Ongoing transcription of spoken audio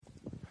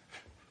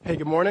Hey,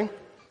 good morning.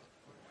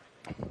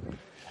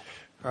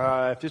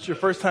 If it's your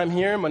first time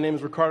here, my name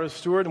is Riccardo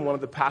Stewart. I'm one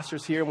of the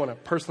pastors here. I want to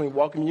personally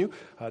welcome you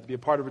to be a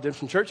part of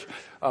Redemption Church.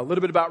 A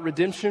little bit about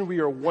Redemption. We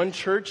are one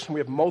church, and we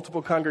have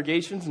multiple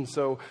congregations. And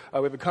so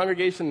we have a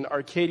congregation in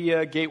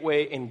Arcadia,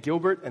 Gateway, and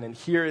Gilbert, and then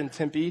here in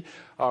Tempe.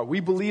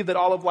 We believe that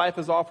all of life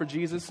is all for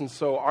Jesus, and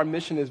so our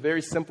mission is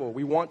very simple.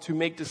 We want to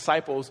make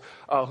disciples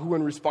who,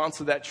 in response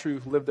to that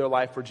truth, live their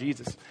life for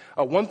Jesus.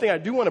 One thing I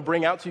do want to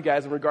bring out to you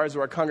guys in regards to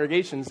our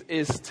congregations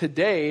is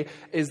today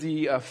is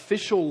the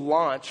official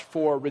launch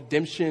for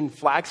Redemption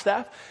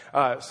Flagstaff.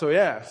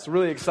 It's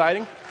really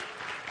exciting.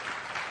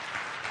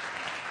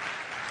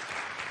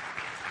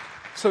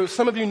 So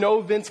some of you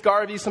know Vince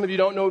Garvey. Some of you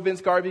don't know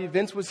Vince Garvey.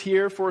 Vince was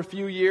here for a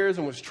few years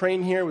and was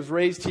trained here, was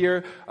raised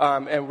here,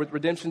 and with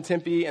Redemption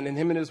Tempe. And then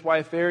him and his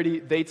wife, Verity,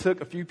 they took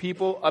a few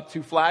people up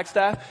to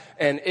Flagstaff.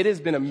 And it has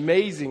been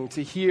amazing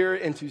to hear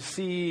and to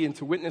see and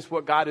to witness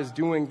what God is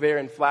doing there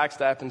in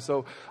Flagstaff. And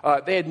so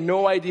they had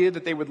no idea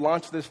that they would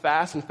launch this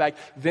fast. In fact,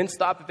 Vince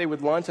thought that they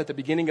would launch at the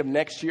beginning of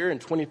next year in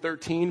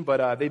 2013.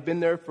 But they've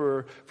been there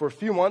for a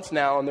few months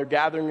now, and they're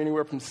gathering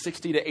anywhere from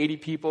 60 to 80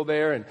 people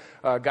there. And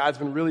God's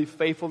been really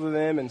faithful to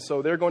them. And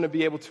so they're going to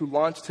be able to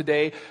launch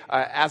today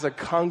as a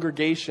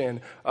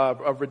congregation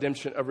of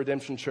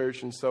Redemption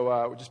Church. And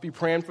so we'll just be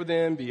praying for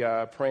them, be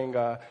praying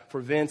for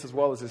Vince as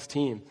well as his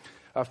team.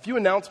 A few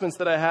announcements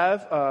that I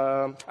have,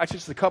 actually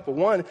just a couple.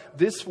 One,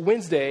 this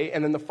Wednesday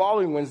and then the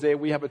following Wednesday,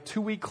 we have a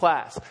 2-week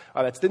class.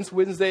 That's this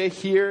Wednesday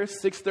here,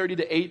 6:30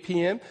 to 8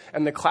 p.m.,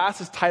 and the class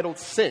is titled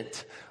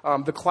Sent.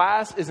 The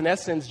class is, in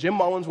essence, Jim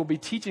Mullins will be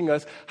teaching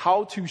us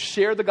how to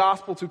share the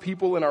gospel to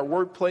people in our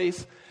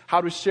workplace, how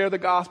to share the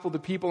gospel to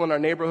people in our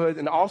neighborhood,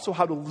 and also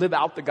how to live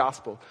out the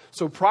gospel.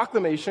 So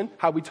proclamation,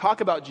 how we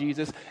talk about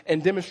Jesus,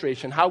 and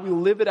demonstration, how we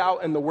live it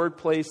out in the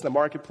workplace, the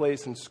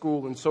marketplace, and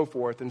school, and so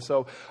forth. And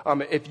so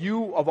if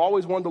you have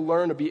always wanted to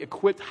learn or be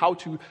equipped how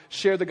to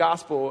share the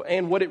gospel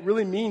and what it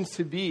really means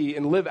to be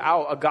and live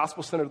out a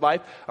gospel-centered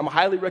life, I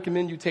highly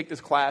recommend you take this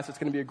class. It's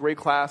going to be a great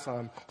class.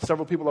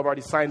 Several people have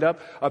already signed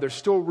up. There's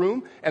still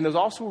room, and there's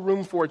also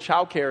room for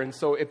childcare. And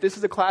so if this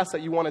is a class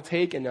that you want to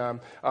take, and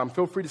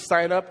feel free to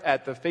sign up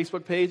at the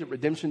Facebook page at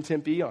Redemption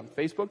Tempe on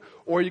Facebook,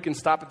 or you can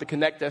stop at the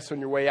Connect desk on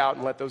your way out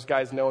and let those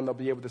guys know, and they'll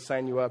be able to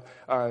sign you up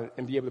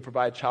and be able to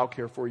provide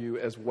childcare for you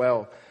as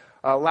well.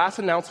 Last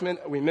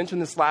announcement, we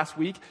mentioned this last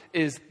week,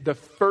 is the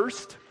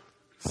first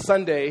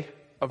Sunday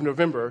of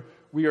November,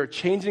 we are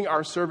changing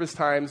our service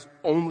times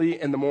only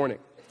in the morning.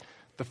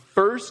 The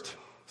first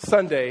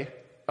Sunday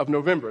of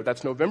November,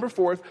 that's November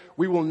 4th,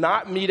 we will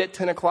not meet at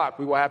 10 o'clock.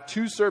 We will have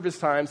 2 service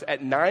times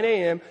at 9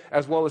 a.m.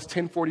 as well as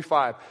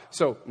 10:45.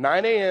 So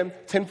 9 a.m.,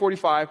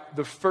 10:45,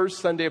 the first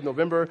Sunday of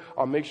November.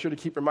 I'll make sure to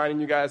keep reminding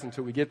you guys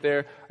until we get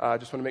there. I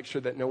just want to make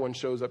sure that no one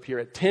shows up here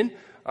at 10.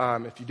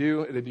 If you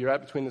do, it'll be right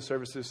between the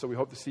services, so we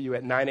hope to see you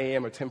at 9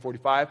 a.m. or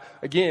 10:45.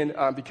 Again,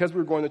 because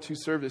we're going to 2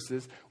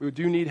 services, we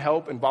do need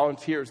help and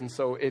volunteers. And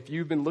so if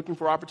you've been looking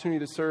for opportunity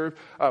to serve,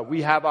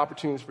 we have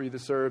opportunities for you to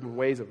serve in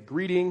ways of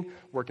greeting,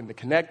 working the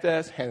Connect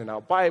desk, handing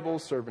out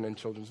Bibles, serving in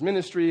children's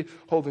ministry,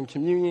 holding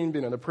communion,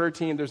 being on the prayer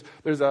team.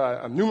 There's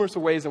numerous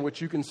ways in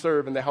which you can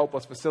serve and to help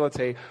us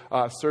facilitate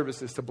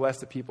services to bless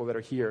the people that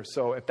are here.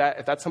 So if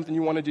that's something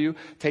you want to do,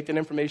 take that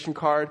information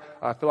card,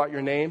 fill out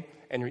your name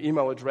and your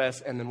email address,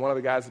 and then one of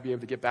the guys will be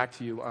able to get back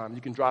to you. You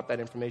can drop that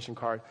information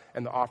card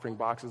in the offering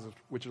boxes,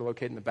 which are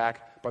located in the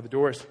back by the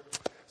doors.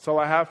 That's all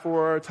I have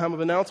for time of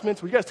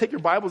announcements. Will you guys take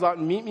your Bibles out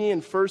and meet me in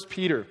 1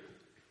 Peter?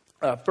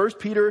 1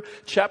 Peter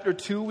chapter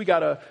 2, we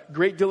got a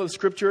great deal of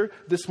scripture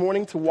this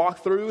morning to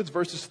walk through. It's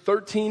verses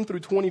 13 through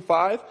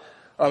 25.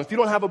 If you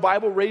don't have a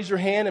Bible, raise your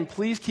hand, and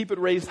please keep it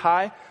raised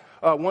high.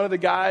 One of the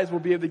guys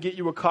will be able to get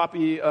you a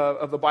copy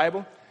of the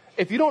Bible.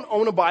 If you don't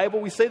own a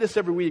Bible, we say this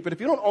every week, but if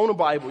you don't own a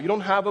Bible, you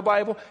don't have a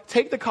Bible,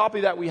 take the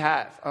copy that we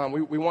have.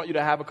 We want you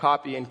to have a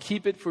copy and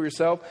keep it for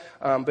yourself.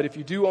 But if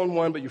you do own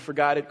one, but you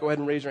forgot it, go ahead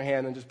and raise your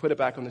hand and just put it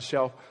back on the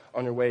shelf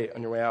on your way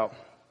out.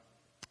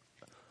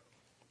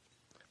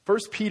 1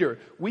 Peter,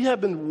 we have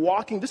been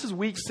walking, this is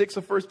week 6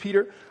 of 1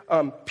 Peter.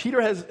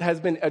 Peter has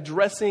been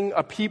addressing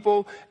a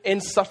people in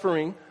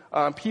suffering,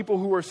 people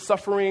who are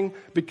suffering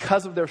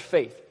because of their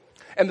faith.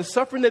 And the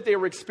suffering that they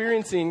were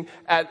experiencing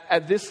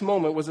at this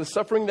moment was a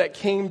suffering that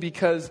came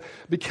because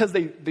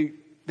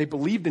they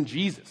believed in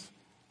Jesus.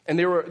 And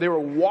they were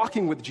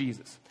walking with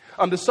Jesus.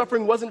 The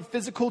suffering wasn't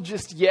physical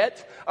just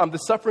yet. The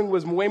suffering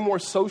was way more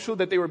social,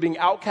 that they were being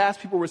outcast.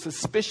 People were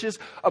suspicious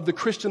of the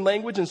Christian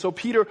language. And so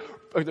Peter,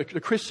 or the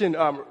Christian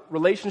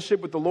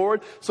relationship with the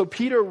Lord. So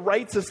Peter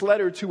writes this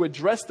letter to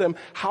address them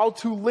how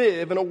to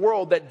live in a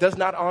world that does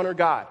not honor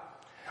God.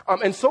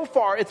 And so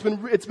far, it's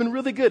been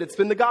really good. It's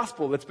been the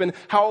gospel. It's been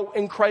how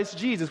in Christ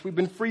Jesus we've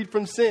been freed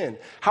from sin.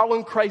 How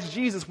in Christ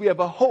Jesus we have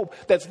a hope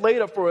that's laid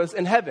up for us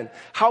in heaven.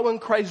 How in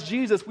Christ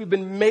Jesus we've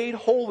been made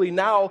holy.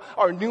 Now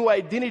our new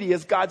identity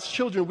as God's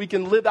children, we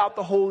can live out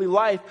the holy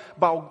life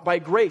by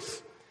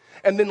grace.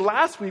 And then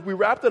last week we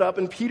wrapped it up,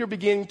 and Peter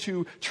began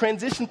to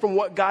transition from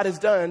what God has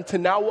done to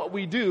now what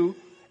we do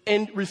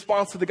in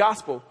response to the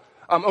gospel.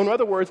 In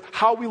other words,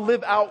 how we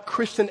live out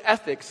Christian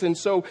ethics. And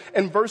so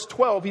in verse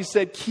 12, he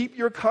said, keep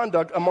your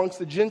conduct amongst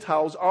the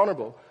Gentiles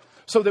honorable,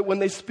 so that when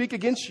they speak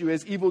against you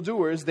as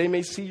evildoers, they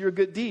may see your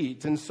good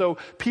deeds. And so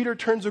Peter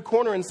turns a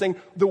corner and saying,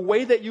 the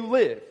way that you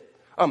live,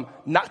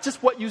 not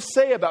just what you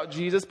say about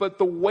Jesus, but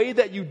the way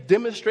that you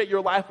demonstrate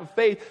your life of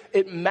faith,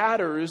 it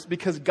matters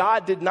because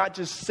God did not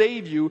just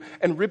save you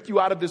and rip you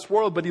out of this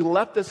world, but he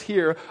left us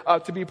here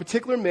to be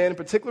particular men,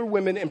 particular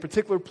women, in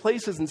particular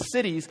places and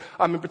cities,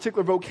 in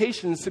particular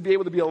vocations, to be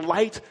able to be a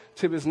light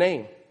to his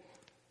name.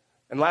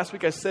 And last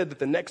week I said that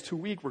the next 2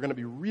 weeks were going to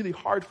be really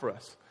hard for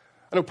us.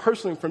 I know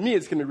personally for me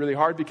it's going to be really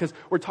hard because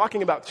we're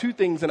talking about two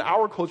things in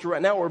our culture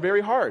right now that are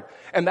very hard.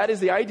 And that is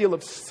the ideal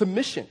of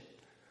submission.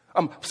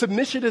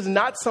 Submission is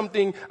not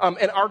something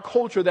in our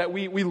culture that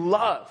we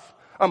love.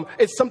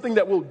 It's something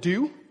that we'll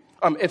do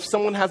if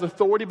someone has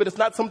authority, but it's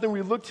not something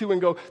we look to and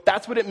go,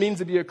 that's what it means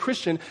to be a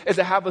Christian, is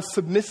to have a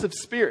submissive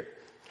spirit.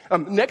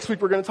 Next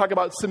week, we're going to talk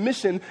about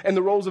submission and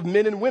the roles of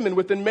men and women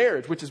within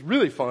marriage, which is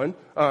really fun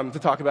to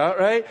talk about,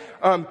 right?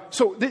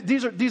 So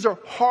these are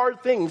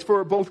hard things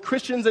for both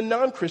Christians and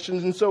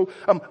non-Christians. And so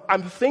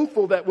I'm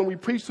thankful that when we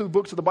preach through the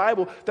books of the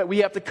Bible, that we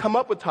have to come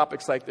up with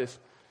topics like this.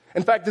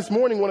 In fact, this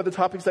morning, one of the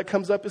topics that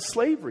comes up is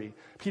slavery.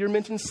 Peter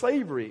mentioned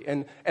slavery,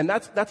 and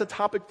that's a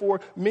topic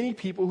for many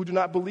people who do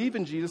not believe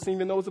in Jesus, and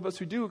even those of us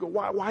who do. Go,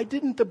 why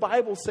didn't the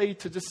Bible say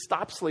to just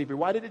stop slavery?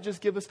 Why did it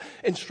just give us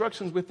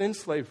instructions within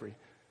slavery?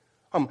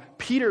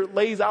 Peter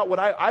lays out what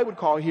I would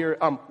call here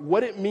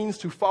what it means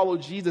to follow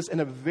Jesus in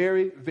a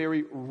very,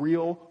 very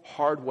real,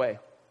 hard way.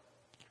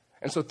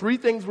 And so 3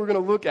 things we're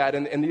going to look at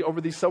over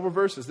these several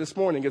verses this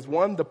morning is,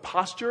 1, the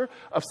posture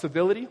of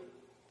civility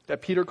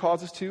that Peter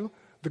calls us to,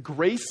 the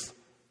grace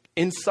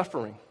in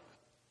suffering,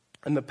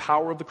 and the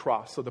power of the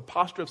cross. So the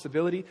posture of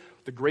civility,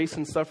 the grace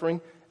in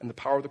suffering, and the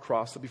power of the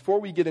cross. So before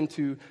we get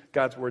into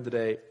God's word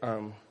today,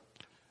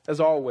 as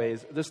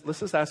always, let's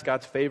just ask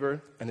God's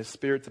favor and his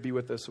spirit to be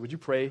with us. So would you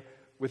pray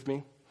with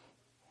me?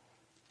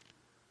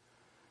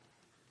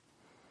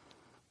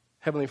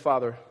 Heavenly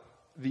Father,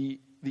 the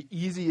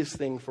easiest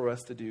thing for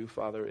us to do,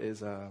 Father, is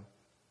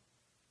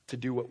to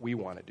do what we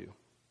want to do.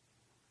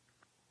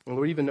 And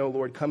Lord, even though,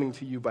 Lord, coming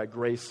to you by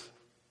grace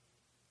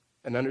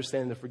and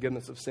understanding the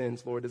forgiveness of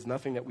sins, Lord, is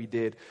nothing that we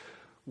did.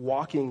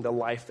 Walking the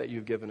life that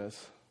you've given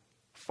us,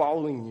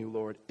 following you,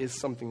 Lord, is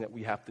something that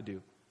we have to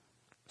do.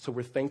 So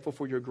we're thankful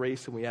for your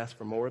grace and we ask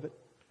for more of it.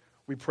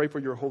 We pray for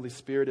your Holy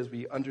Spirit as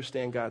we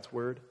understand God's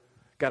word.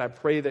 God, I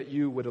pray that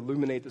you would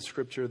illuminate the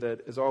scripture,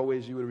 that as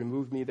always you would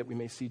remove me that we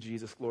may see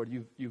Jesus. Lord,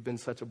 you've been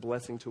such a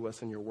blessing to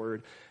us in your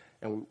word,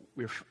 and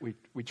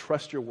we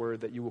trust your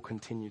word that you will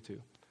continue to,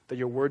 that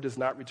your word does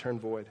not return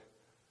void.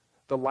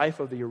 The life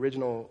of the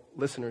original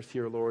listeners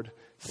here, Lord,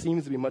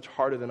 seems to be much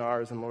harder than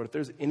ours. And Lord, if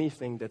there's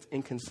anything that's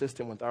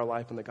inconsistent with our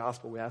life in the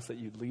gospel, we ask that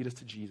you'd lead us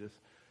to Jesus.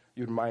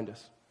 You'd remind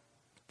us.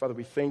 Father,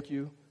 we thank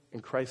you in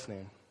Christ's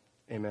name.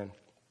 Amen.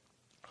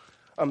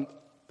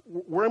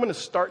 Where I'm going to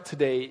start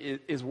today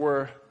is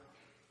where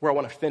I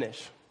want to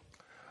finish.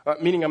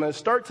 Meaning I'm going to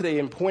start today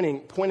in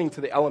pointing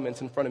to the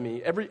elements in front of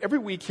me. Every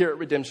week here at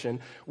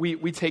Redemption,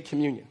 we take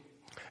communion.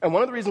 And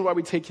one of the reasons why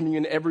we take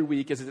communion every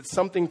week is it's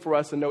something for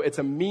us to know. It's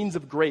a means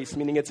of grace,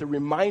 meaning it's a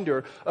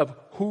reminder of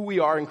who we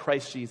are in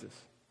Christ Jesus.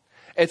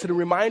 It's a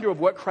reminder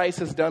of what Christ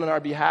has done on our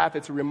behalf.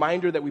 It's a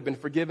reminder that we've been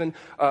forgiven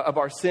of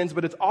our sins,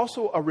 but it's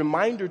also a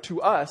reminder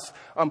to us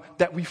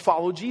that we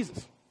follow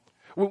Jesus.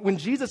 When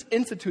Jesus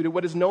instituted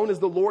what is known as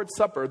the Lord's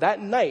Supper,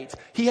 that night,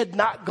 he had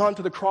not gone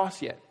to the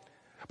cross yet.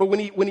 But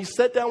when he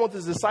sat down with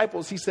his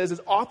disciples, he says,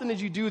 as often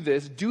as you do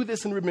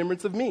this in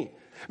remembrance of me.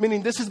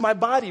 Meaning, this is my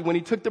body. When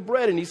he took the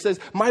bread and he says,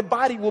 my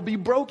body will be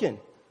broken.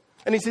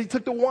 And he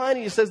took the wine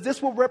and he says, this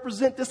will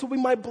be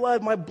my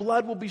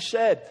blood will be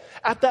shed.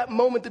 At that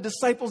moment, the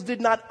disciples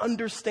did not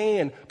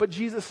understand, but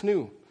Jesus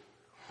knew.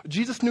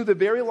 Jesus knew the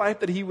very life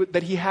that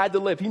he had to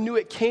live. He knew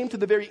it came to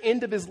the very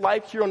end of his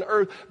life here on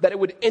earth, that it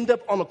would end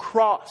up on a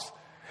cross.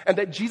 And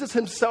that Jesus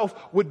himself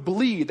would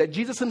bleed, that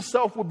Jesus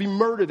himself would be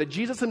murdered, that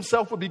Jesus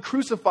himself would be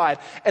crucified.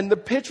 And the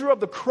picture of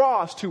the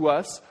cross to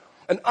us,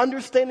 an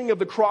understanding of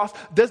the cross,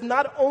 does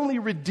not only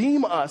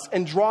redeem us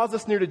and draws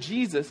us near to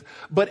Jesus,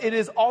 but it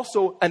is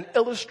also an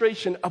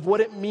illustration of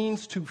what it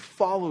means to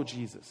follow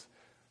Jesus.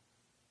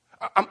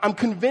 I'm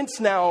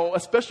convinced now,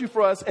 especially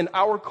for us in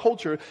our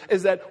culture,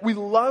 is that we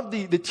love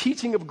the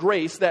teaching of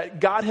grace, that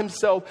God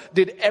himself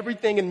did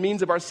everything in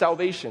means of our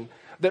salvation.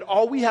 That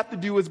all we have to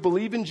do is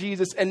believe in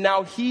Jesus, and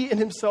now he in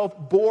himself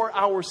bore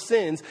our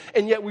sins.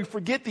 And yet we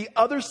forget the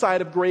other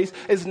side of grace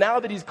is now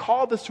that he's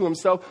called us to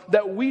himself,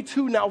 that we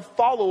too now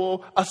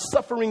follow a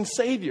suffering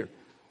Savior.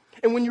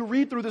 And when you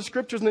read through the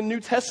scriptures in the New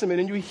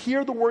Testament and you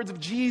hear the words of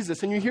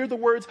Jesus and you hear the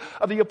words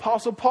of the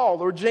Apostle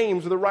Paul or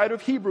James or the writer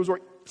of Hebrews or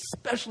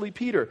especially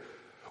Peter,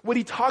 when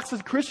he talks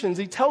as Christians,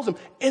 he tells them,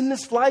 in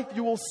this life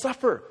you will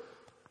suffer.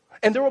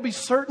 And there will be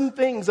certain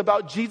things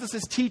about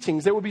Jesus'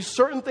 teachings, there will be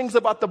certain things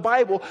about the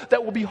Bible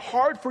that will be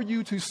hard for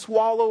you to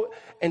swallow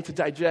and to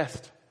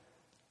digest.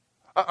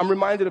 I'm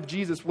reminded of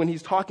Jesus when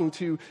he's talking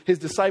to his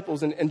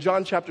disciples in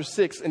John chapter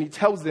 6, and he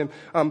tells them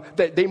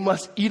that they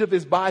must eat of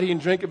his body and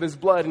drink of his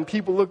blood. And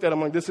people looked at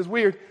him like, this is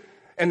weird.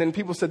 And then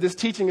people said, this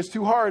teaching is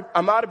too hard.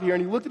 I'm out of here.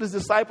 And he looked at his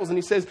disciples and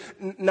he says,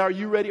 now are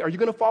you ready? Are you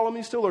going to follow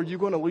me still, or are you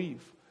going to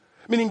leave?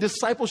 Meaning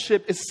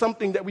discipleship is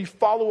something that we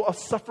follow a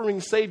suffering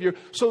Savior.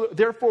 So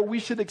therefore we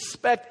should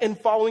expect in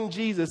following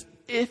Jesus,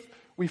 if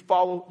we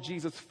follow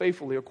Jesus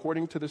faithfully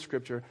according to the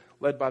scripture,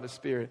 led by the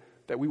Spirit,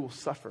 that we will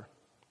suffer.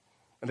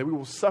 And that we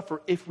will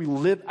suffer if we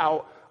live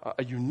out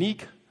a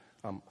unique,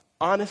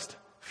 honest,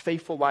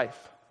 faithful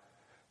life.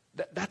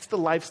 That's the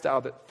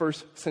lifestyle that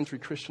first century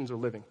Christians are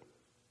living.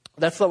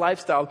 That's the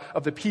lifestyle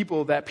of the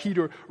people that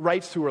Peter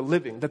writes to are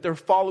living, that they're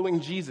following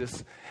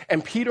Jesus.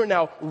 And Peter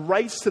now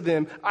writes to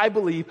them, I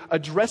believe,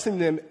 addressing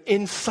them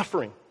in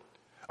suffering.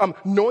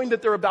 Knowing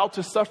that they're about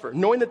to suffer,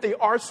 knowing that they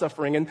are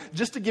suffering. And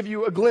just to give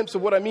you a glimpse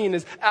of what I mean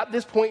is, at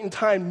this point in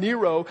time,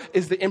 Nero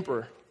is the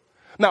emperor.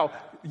 Now,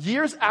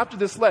 years after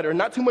this letter,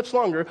 not too much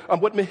longer,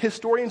 what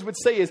historians would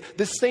say is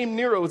this same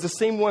Nero is the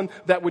same one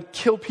that would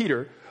kill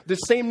Peter. This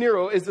same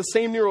Nero is the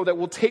same Nero that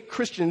will take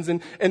Christians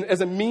and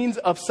as a means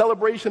of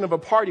celebration of a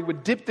party,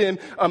 would dip them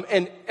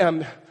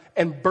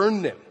and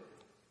burn them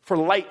for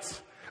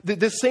lights.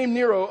 This same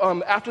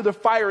Nero, after the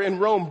fire in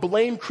Rome,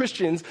 blamed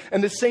Christians,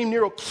 and this same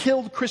Nero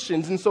killed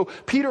Christians. And so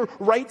Peter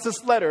writes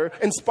this letter,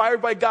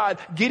 inspired by God,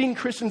 getting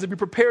Christians to be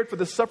prepared for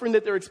the suffering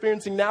that they're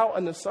experiencing now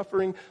and the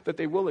suffering that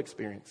they will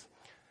experience.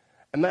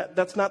 And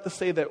that's not to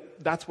say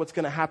that that's what's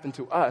going to happen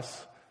to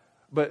us,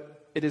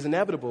 but it is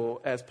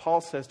inevitable, as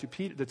Paul says to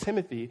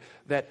Timothy,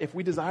 that if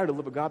we desire to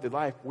live a godly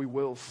life, we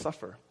will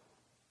suffer.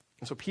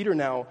 And so Peter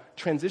now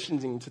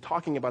transitions into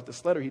talking about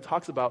this letter. He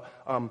talks about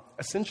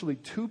essentially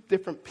two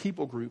different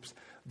people groups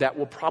that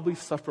will probably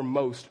suffer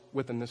most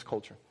within this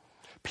culture.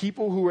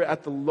 People who are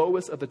at the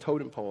lowest of the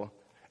totem pole,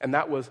 and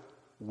that was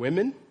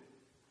women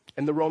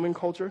in the Roman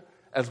culture,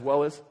 as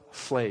well as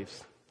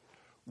slaves.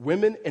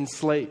 Women and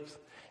slaves.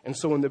 And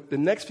so in the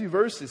next few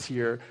verses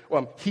here,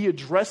 he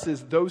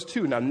addresses those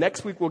two. Now,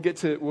 next week we'll get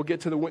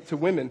to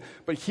women,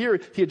 but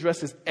here he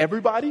addresses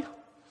everybody,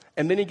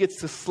 and then he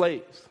gets to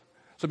slaves.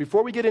 So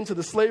before we get into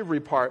the slavery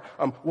part,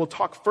 we'll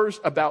talk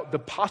first about the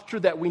posture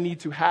that we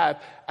need to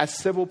have as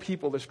civil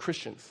people, as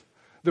Christians.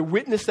 The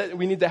witness that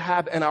we need to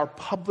have in our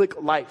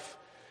public life.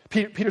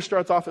 Peter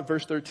starts off at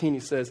verse 13. He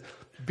says,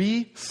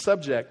 be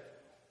subject,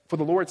 for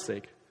the Lord's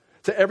sake,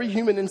 to every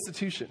human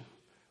institution,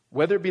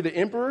 whether it be the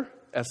emperor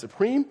as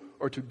supreme,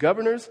 or to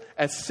governors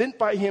as sent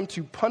by him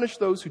to punish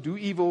those who do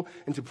evil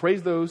and to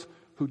praise those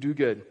who do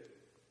good.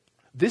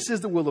 This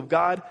is the will of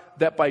God,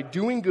 that by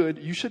doing good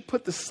you should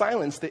put to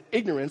silence the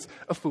ignorance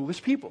of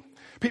foolish people.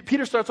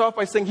 Peter starts off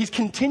by saying, he's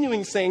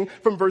continuing saying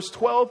from verse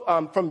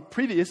 12, from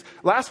previous,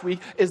 last week,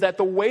 is that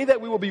the way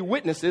that we will be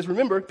witnesses,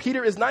 remember,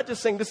 Peter is not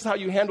just saying this is how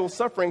you handle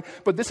suffering,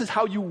 but this is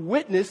how you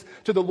witness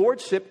to the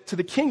lordship, to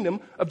the kingdom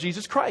of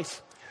Jesus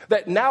Christ.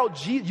 That now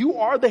you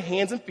are the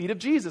hands and feet of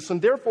Jesus. And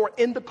therefore,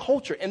 in the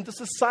culture, in the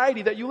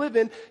society that you live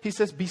in, he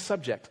says, be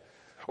subject.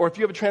 Or if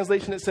you have a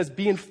translation that says,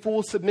 be in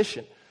full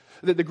submission.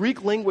 The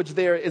Greek language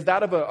there is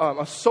that of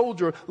a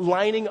soldier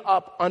lining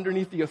up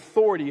underneath the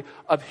authority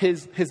of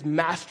his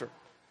master.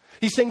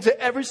 He's saying to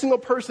every single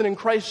person in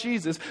Christ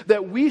Jesus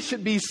that we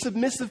should be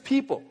submissive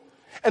people.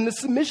 And the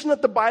submission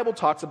that the Bible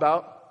talks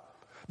about,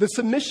 the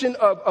submission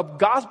of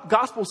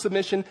gospel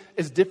submission,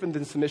 is different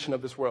than submission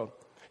of this world.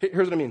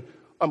 Here's what I mean.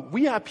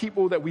 We have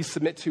people that we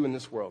submit to in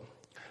this world.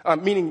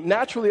 Meaning,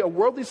 naturally, a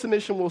worldly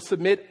submission will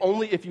submit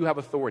only if you have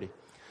authority.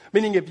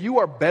 Meaning, if you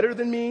are better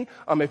than me,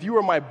 if you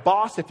are my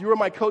boss, if you are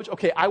my coach,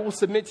 okay, I will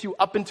submit to you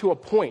up until a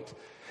point.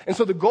 And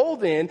so the goal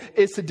then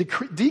is to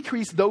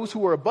decrease those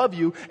who are above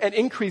you and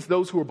increase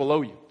those who are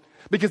below you.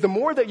 Because the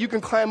more that you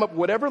can climb up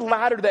whatever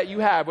ladder that you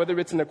have, whether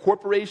it's in a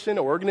corporation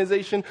or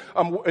organization,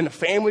 in a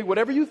family,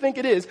 whatever you think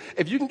it is,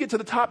 if you can get to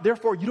the top,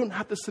 therefore, you don't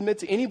have to submit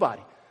to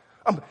anybody.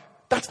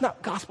 That's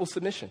not gospel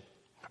submission.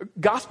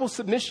 Gospel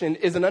submission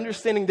is an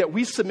understanding that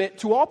we submit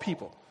to all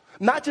people,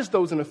 not just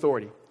those in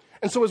authority.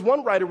 And so as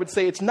one writer would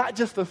say, it's not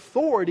just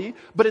authority,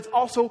 but it's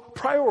also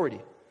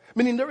priority.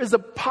 Meaning there is a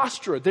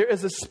posture, there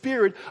is a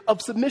spirit of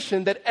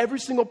submission that every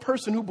single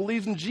person who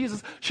believes in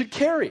Jesus should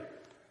carry.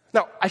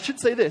 Now, I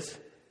should say this,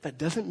 that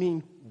doesn't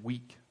mean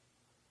weak.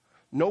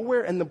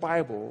 Nowhere in the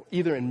Bible,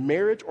 either in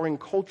marriage or in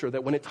culture,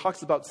 that when it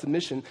talks about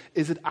submission,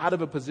 is it out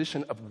of a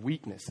position of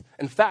weakness.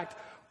 In fact,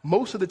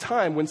 most of the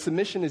time when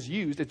submission is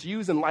used, it's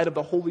used in light of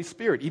the Holy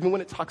Spirit, even when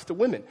it talks to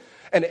women.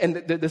 And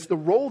the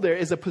role there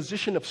is a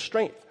position of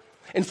strength.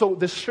 And so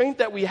the strength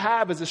that we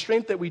have is a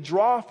strength that we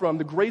draw from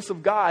the grace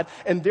of God,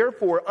 and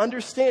therefore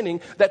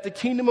understanding that the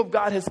kingdom of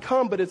God has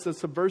come, but it's a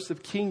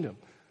subversive kingdom.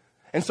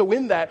 And so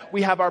in that,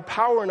 we have our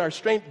power and our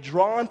strength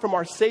drawn from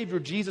our Savior,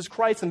 Jesus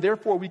Christ, and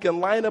therefore we can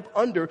line up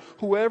under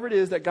whoever it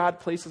is that God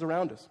places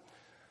around us.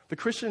 The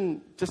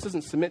Christian just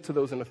doesn't submit to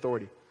those in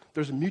authority.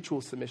 There's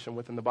mutual submission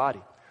within the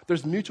body.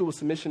 There's mutual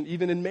submission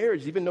even in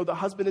marriage, even though the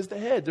husband is the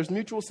head. There's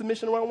mutual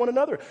submission around one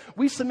another.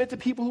 We submit to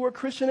people who are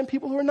Christian and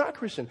people who are not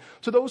Christian,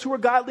 to those who are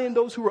godly and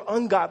those who are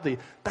ungodly.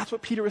 That's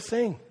what Peter is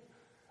saying.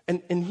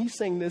 And he's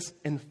saying this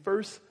in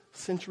first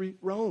century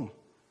Rome,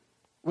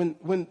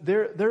 when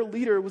their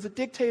leader was a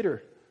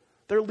dictator.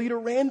 Their leader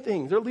ran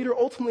things. Their leader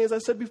ultimately, as I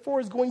said before,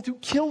 is going to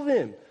kill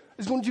them,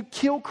 is going to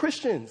kill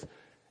Christians.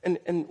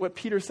 And what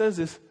Peter says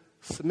is,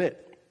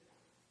 submit.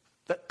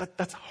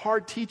 That's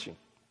hard teaching.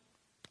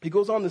 He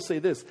goes on to say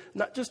this,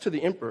 not just to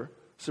the emperor,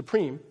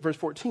 supreme, verse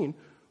 14,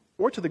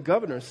 or to the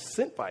governor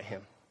sent by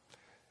him.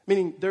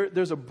 Meaning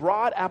there's a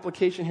broad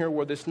application here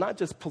where there's not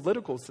just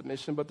political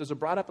submission, but there's a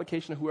broad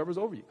application of whoever's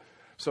over you.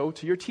 So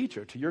to your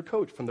teacher, to your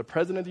coach, from the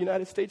president of the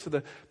United States to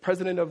the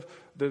president of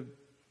the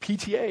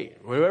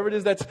PTA, whoever it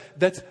is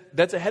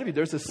that's ahead of you,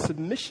 there's a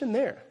submission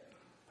there.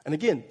 And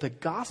again, the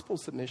gospel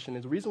submission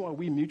is the reason why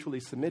we mutually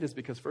submit is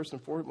because first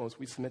and foremost,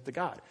 we submit to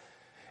God.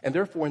 And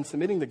therefore, in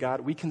submitting to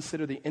God, we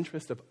consider the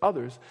interest of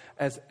others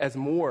as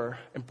more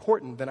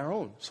important than our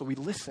own. So we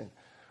listen.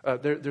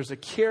 There's a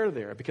care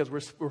there because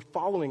we're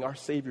following our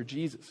Savior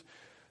Jesus.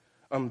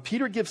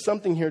 Peter gives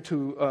something here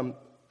to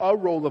a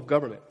role of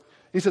government.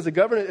 He says the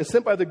government is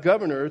sent by the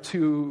governor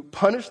to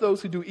punish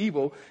those who do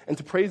evil and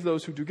to praise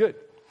those who do good.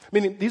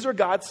 Meaning these are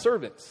God's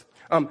servants.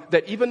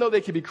 That even though they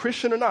can be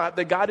Christian or not,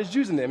 that God is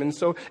using them. And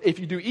so if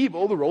you do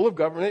evil, the role of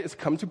government is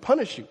come to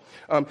punish you.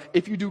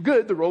 If you do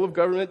good, the role of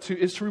government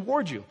is to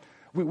reward you.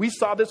 We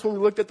saw this when we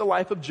looked at the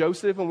life of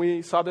Joseph, and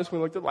we saw this when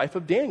we looked at the life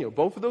of Daniel.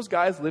 Both of those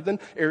guys lived in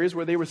areas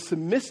where they were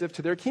submissive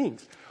to their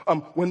kings.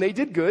 When they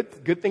did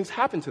good things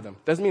happened to them.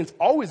 Doesn't mean it's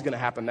always going to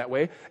happen that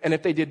way. And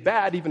if they did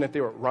bad, even if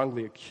they were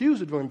wrongly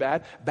accused of doing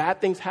bad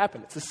things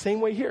happen. It's the same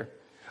way here.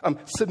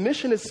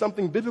 Submission is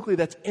something biblically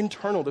that's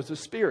internal. There's a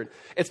spirit.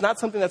 It's not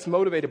something that's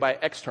motivated by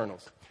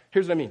externals.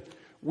 Here's what I mean.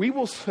 We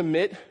will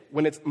submit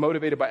when it's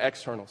motivated by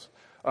externals.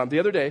 The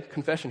other day,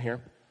 confession here,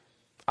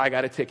 I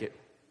got a ticket.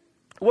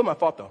 It wasn't my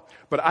fault though,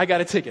 but I got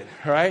a ticket,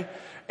 all right?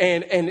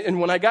 And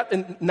when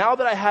now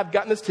that I have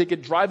gotten this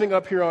ticket, driving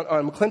up here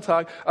on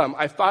McClintock,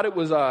 I thought it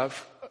was, I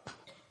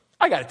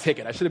got a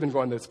ticket. I should have been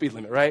going the speed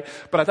limit, right?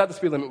 But I thought the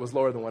speed limit was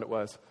lower than what it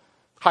was,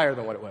 higher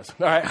than what it was,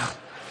 all right?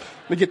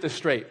 Let me get this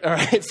straight, all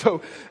right?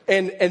 So,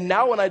 and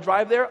now when I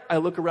drive there, I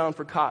look around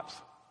for cops.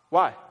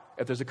 Why?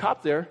 If there's a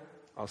cop there,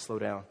 I'll slow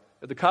down.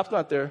 If the cop's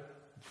not there,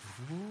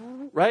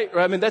 right?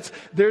 I mean, that's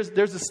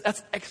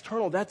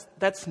external. That's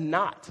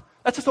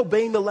just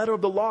obeying the letter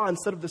of the law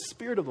instead of the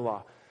spirit of the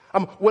law.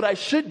 What I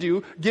should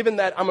do, given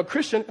that I'm a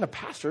Christian and a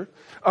pastor,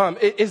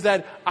 is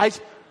that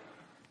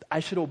I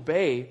should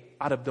obey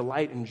out of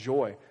delight and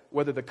joy,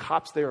 whether the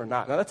cop's there or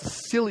not. Now, that's a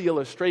silly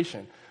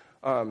illustration,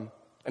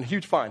 and a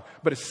huge fine.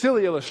 But a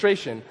silly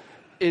illustration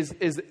is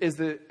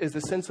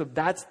the sense of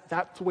that's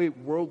the way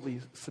worldly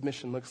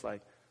submission looks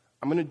like.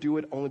 I'm going to do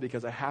it only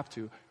because I have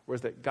to,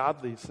 whereas that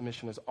godly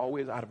submission is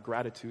always out of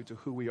gratitude to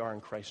who we are in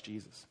Christ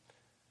Jesus.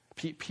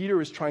 Peter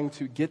is trying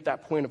to get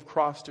that point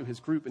across to his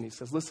group, and he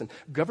says, listen,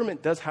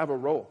 government does have a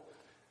role.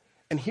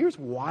 And here's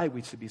why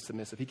we should be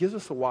submissive. He gives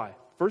us a why.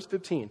 Verse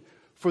 15,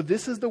 for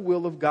this is the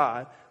will of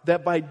God,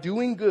 that by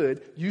doing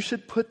good, you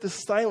should put to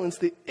silence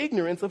the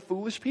ignorance of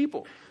foolish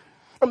people.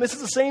 This is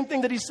the same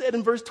thing that he said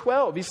in verse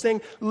 12. He's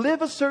saying,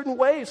 live a certain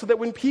way so that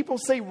when people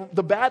say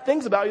the bad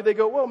things about you, they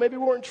go, well, maybe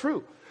we weren't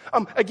true.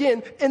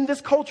 Again, in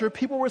this culture,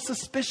 people were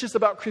suspicious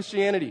about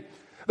Christianity.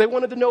 They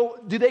wanted to know,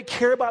 do they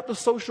care about the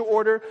social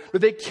order? Do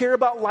they care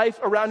about life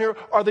around here?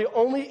 Are they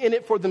only in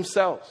it for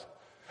themselves?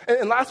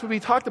 And last week we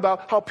talked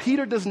about how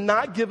Peter does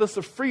not give us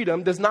the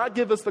freedom, does not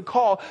give us the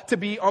call to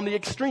be on the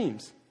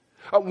extremes.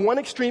 One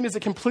extreme is to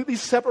completely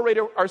separate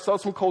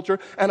ourselves from culture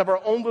and of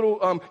our own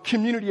little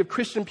community of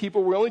Christian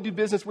people. We only do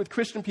business with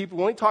Christian people.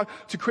 We only talk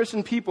to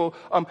Christian people,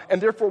 and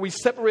therefore we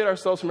separate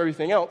ourselves from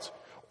everything else.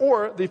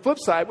 Or the flip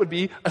side would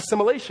be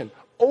assimilation,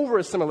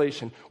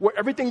 over-assimilation, where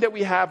everything that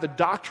we have, the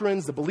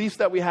doctrines, the beliefs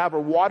that we have are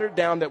watered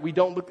down, that we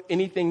don't look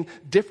anything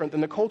different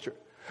than the culture.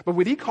 But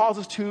what he calls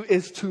us to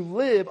is to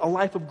live a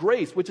life of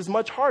grace, which is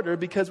much harder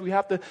because we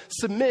have to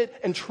submit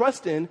and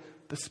trust in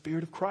the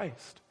Spirit of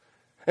Christ.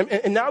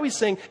 And now he's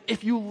saying,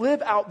 if you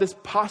live out this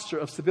posture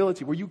of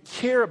civility where you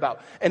care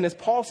about, and as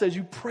Paul says,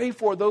 you pray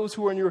for those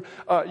who are in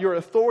your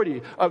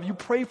authority, you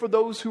pray for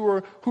those who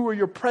are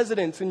your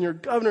presidents and your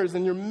governors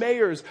and your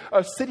mayors,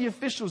 city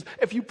officials.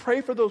 If you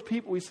pray for those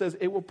people, he says,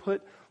 it will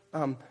put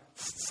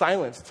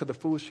silence to the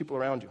foolish people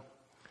around you.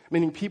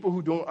 Meaning people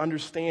who don't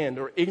understand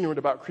or ignorant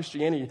about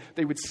Christianity,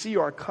 they would see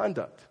our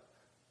conduct.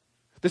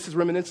 This is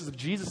reminiscence of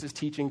Jesus'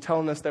 teaching,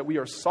 telling us that we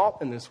are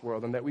salt in this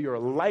world and that we are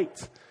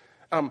light.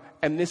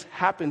 And this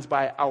happens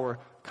by our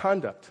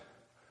conduct.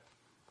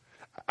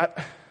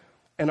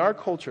 In our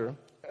culture,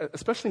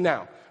 especially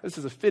now, this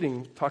is a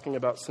fitting talking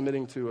about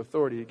submitting to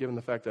authority, given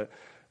the fact that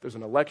there's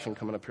an election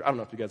coming up here. I don't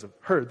know if you guys have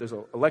heard, there's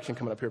an election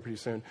coming up here pretty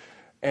soon.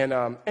 And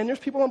there's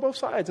people on both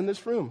sides in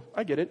this room.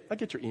 I get it. I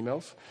get your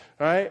emails.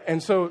 All right?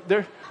 And so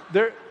there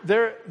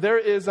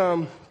is,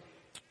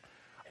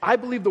 I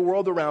believe the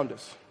world around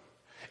us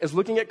is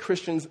looking at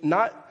Christians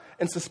not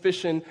and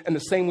suspicion in the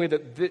same way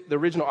that the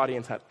original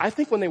audience had. I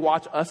think when they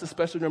watch us,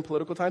 especially during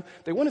political time,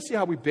 they want to see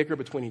how we bicker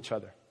between each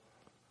other.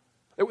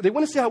 They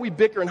want to see how we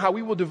bicker and how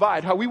we will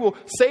divide, how we will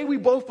say we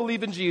both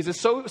believe in Jesus,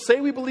 so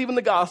say we believe in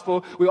the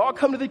gospel, we all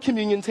come to the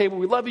communion table,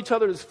 we love each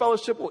other, there's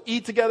fellowship, we'll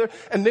eat together,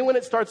 and then when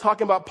it starts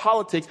talking about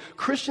politics,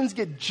 Christians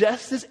get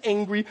just as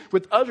angry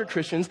with other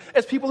Christians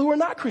as people who are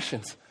not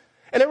Christians.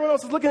 And everyone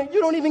else is looking at,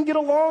 you don't even get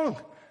along.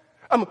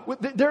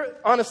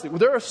 Honestly,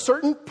 there are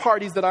certain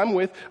parties that I'm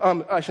with,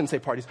 I shouldn't say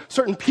parties,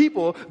 certain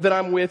people that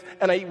I'm with,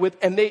 and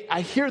I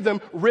hear them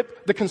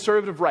rip the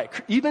conservative right,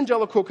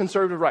 evangelical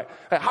conservative right.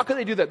 How could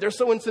they do that? They're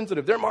so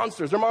insensitive. They're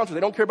monsters. They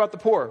don't care about the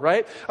poor,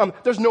 right?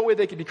 There's no way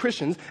they could be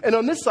Christians. And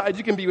on this side,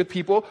 you can be with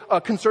people,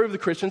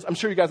 conservative Christians. I'm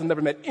sure you guys have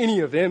never met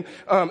any of them.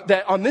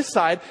 That on this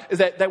side is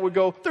that would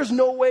go, there's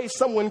no way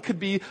someone could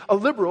be a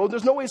liberal.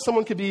 There's no way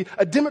someone could be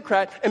a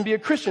Democrat and be a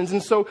Christian.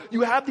 And so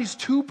you have these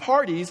two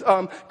parties,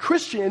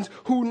 Christians,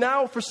 who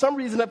now, for some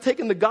reason, have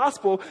taken the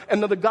gospel,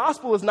 and the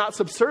gospel is not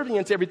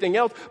subservient to everything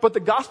else, but the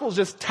gospel is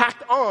just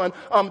tacked on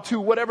to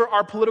whatever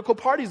our political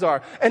parties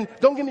are. And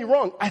don't get me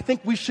wrong, I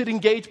think we should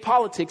engage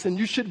politics, and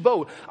you should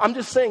vote. I'm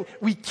just saying,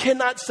 we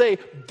cannot say,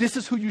 this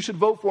is who you should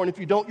vote for, and if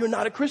you don't, you're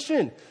not a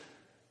Christian.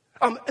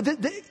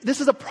 This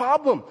is a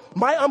problem.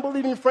 My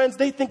unbelieving friends,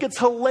 they think it's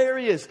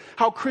hilarious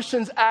how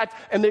Christians act,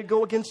 and they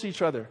go against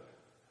each other.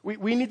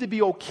 We need to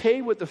be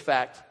okay with the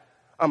fact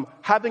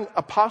having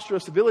a posture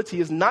of civility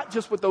is not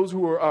just with those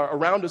who are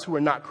around us who are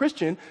not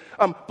Christian,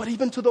 but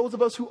even to those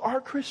of us who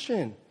are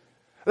Christian.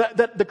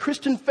 That the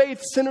Christian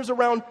faith centers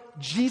around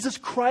Jesus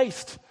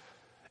Christ.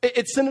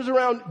 It centers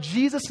around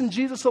Jesus and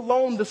Jesus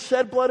alone, the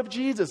shed blood of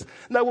Jesus.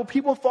 Now, will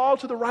people fall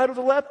to the right or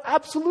the left?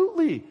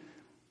 Absolutely.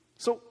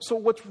 So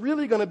what's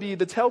really going to be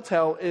the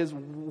telltale is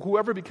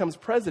whoever becomes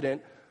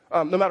president,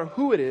 no matter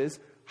who it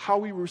is, how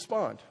we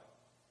respond.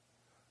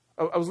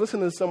 I was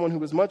listening to someone who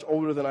was much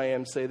older than I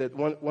am say that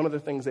one of the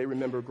things they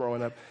remember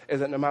growing up is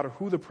that no matter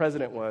who the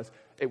president was,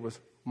 it was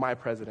my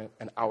president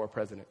and our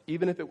president,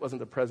 even if it wasn't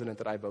the president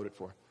that I voted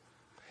for.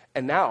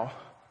 And now,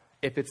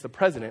 if it's the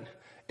president,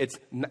 if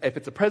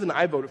it's the president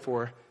I voted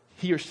for,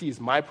 he or she is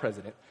my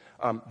president.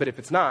 But if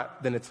it's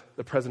not, then it's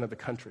the president of the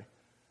country.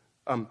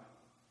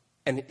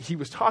 And he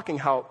was talking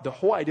how the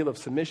whole idea of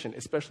submission,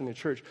 especially in the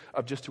church,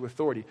 of just to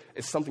authority,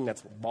 is something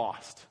that's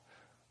lost.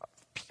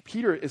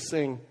 Peter is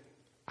saying,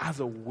 as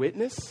a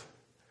witness,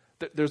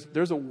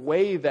 there's a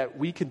way that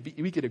we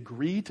could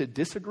agree to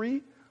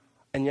disagree,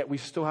 and yet we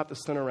still have to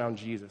center around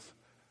Jesus.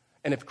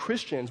 And if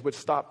Christians would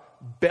stop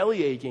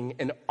bellyaching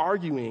and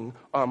arguing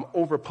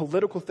over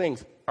political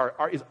things,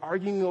 is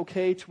arguing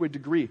okay to a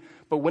degree?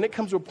 But when it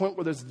comes to a point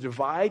where there's a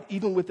divide,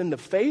 even within the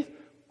faith,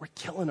 we're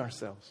killing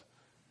ourselves,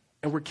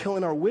 and we're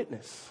killing our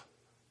witness.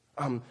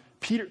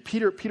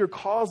 Peter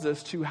calls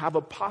us to have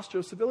a posture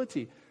of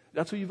civility.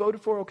 That's who you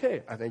voted for?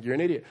 Okay, I think you're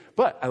an idiot.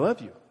 But I love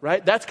you,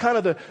 right? That's kind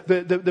of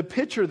the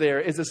picture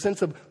there is a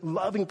sense of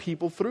loving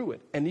people through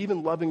it. And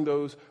even loving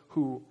those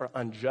who are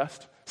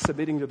unjust,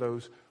 submitting to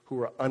those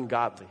who are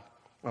ungodly.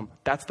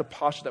 That's the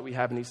posture that we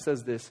have. And he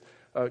says this,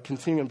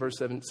 continuing in verse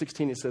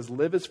 16, he says,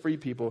 live as free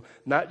people,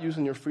 not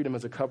using your freedom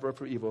as a cover-up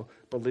for evil,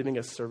 but living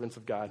as servants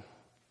of God.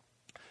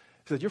 He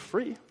said, you're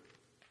free.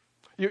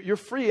 You're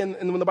free, and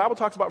when the Bible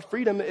talks about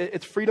freedom,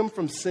 it's freedom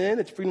from sin,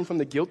 it's freedom from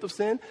the guilt of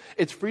sin,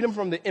 it's freedom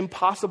from the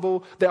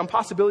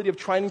impossibility of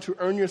trying to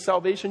earn your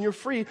salvation. You're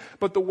free,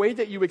 but the way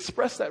that you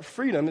express that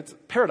freedom, it's a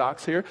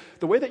paradox here,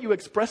 the way that you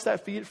express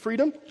that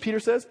freedom,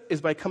 Peter says,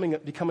 is by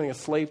becoming a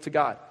slave to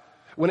God.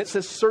 When it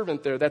says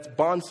servant there, that's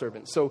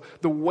bondservant. So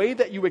the way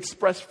that you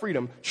express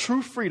freedom,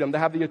 to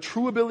have the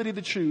true ability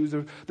to choose,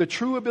 the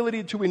true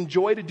ability to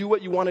enjoy, to do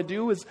what you want to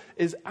do,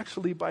 is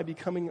actually by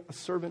becoming a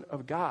servant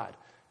of God.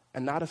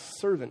 And not a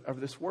servant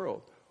of this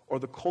world or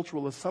the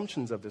cultural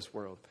assumptions of this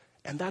world.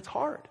 And that's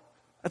hard.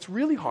 That's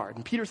really hard.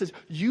 And Peter says,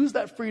 use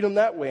that freedom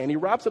that way. And he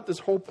wraps up this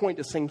whole point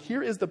to saying,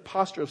 here is the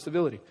posture of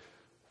civility.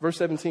 Verse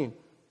 17,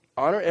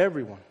 honor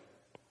everyone,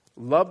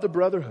 love the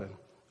brotherhood,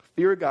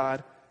 fear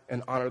God,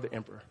 and honor the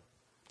emperor.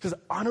 He says,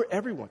 honor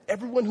everyone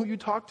who you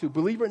talk to,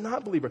 believer or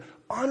not believer.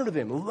 Honor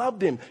them, love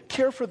them,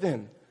 care for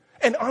them.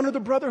 And honor the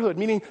brotherhood,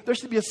 meaning there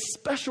should be a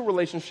special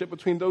relationship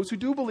between those who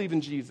do believe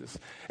in Jesus.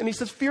 And he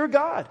says, fear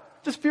God.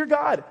 Just fear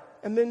God.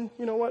 And then,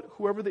 you know what?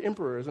 Whoever the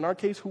emperor is, in our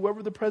case,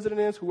 whoever the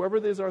president is, whoever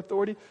is our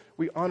authority,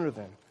 we honor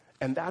them.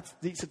 And that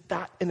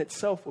in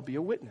itself will be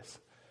a witness.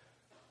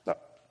 Now,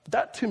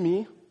 that to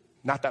me,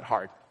 not that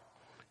hard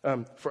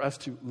for us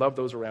to love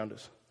those around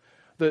us.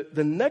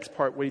 The next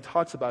part, what he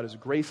talks about is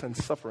grace and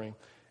suffering,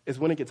 is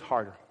when it gets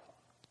harder.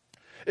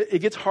 It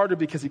gets harder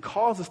because he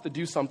calls us to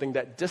do something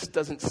that just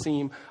doesn't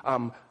seem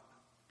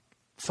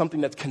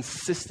something that's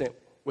consistent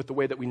with the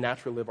way that we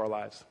naturally live our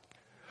lives.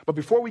 But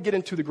before we get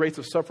into the grace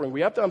of suffering, we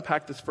have to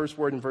unpack this first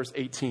word in verse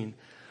 18.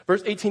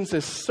 Verse 18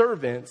 says,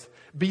 servants,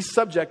 be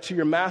subject to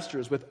your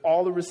masters with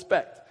all the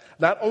respect,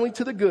 not only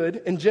to the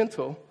good and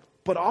gentle,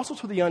 but also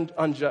to the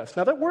unjust.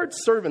 Now that word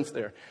servants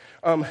there,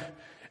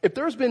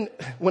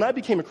 when I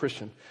became a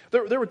Christian,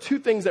 there were two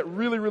things that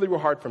really, really were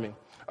hard for me.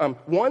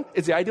 One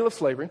is the ideal of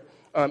slavery,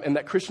 and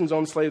that Christians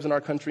own slaves in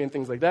our country and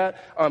things like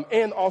that,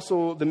 and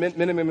also the men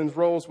and women's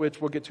roles, which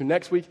we'll get to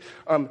next week.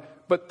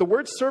 But the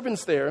word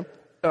servants there,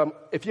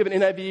 if you have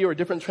an NIV or a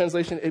different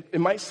translation, it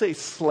might say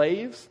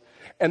slaves.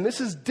 And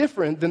this is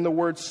different than the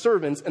word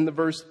servants in the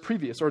verse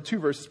previous, or 2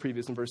 verses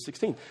previous in verse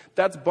 16.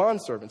 That's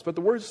bondservants. But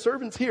the word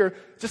servants here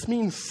just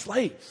means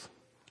slaves.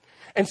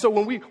 And so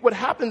what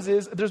happens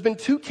is there's been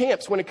 2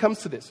 camps when it comes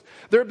to this.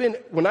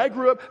 When I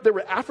grew up, there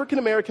were African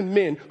American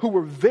men who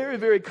were very,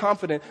 very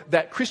confident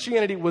that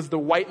Christianity was the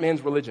white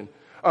man's religion.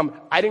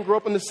 I didn't grow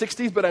up in the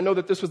 60s, but I know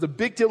that this was a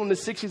big deal in the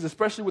 60s,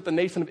 especially with the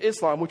Nation of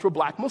Islam, which were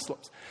black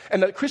Muslims.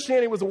 And that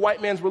Christianity was a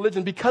white man's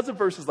religion because of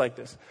verses like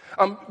this.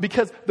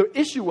 Because the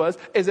issue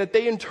is that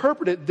they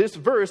interpreted this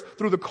verse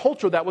through the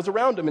culture that was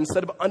around them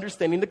instead of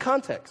understanding the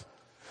context.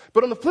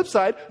 But on the flip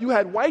side, you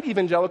had white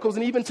evangelicals,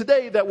 and even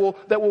today, that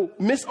will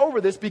miss over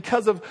this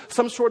because of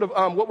some sort of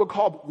what we're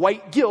called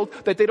white guilt,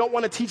 that they don't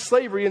want to teach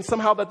slavery, and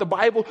somehow that the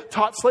Bible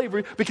taught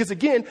slavery, because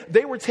again,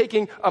 they were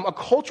taking a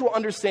cultural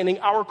understanding,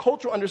 our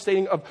cultural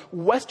understanding of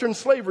Western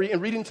slavery,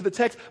 and reading to the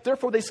text.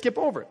 Therefore, they skip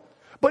over it.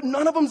 But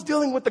none of them's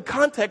dealing with the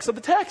context of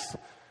the text.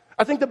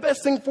 I think the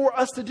best thing for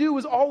us to do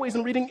is always,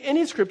 in reading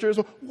any scripture, is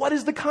what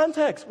is the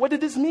context? What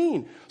did this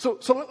mean? So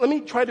let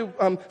me try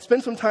to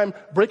spend some time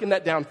breaking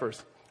that down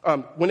first.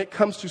 When it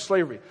comes to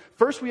slavery.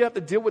 First, we have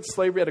to deal with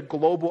slavery at a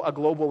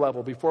global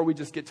level before we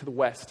just get to the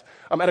West.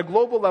 At a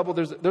global level,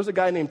 there's a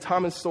guy named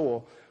Thomas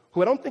Sowell,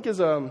 who I don't think is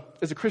a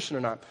Christian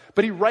or not,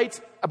 but he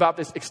writes about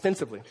this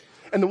extensively.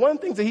 And the one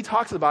thing that he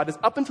talks about is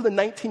up until the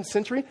 19th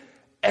century,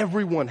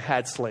 everyone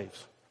had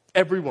slaves.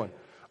 Everyone.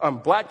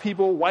 Black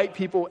people, white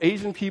people,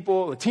 Asian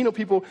people, Latino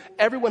people,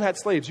 everyone had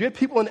slaves. You had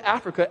people in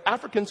Africa,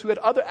 Africans who had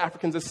other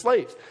Africans as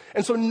slaves.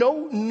 And so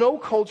no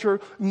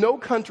culture, no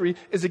country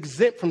is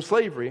exempt from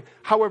slavery.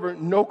 However,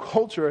 no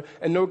culture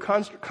and no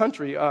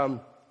country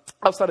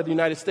outside of the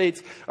United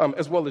States,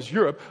 as well as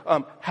Europe,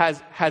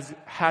 has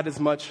had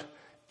as much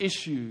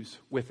issues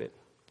with it.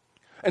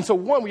 And so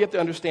one, we have to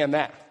understand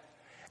that.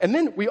 And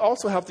then we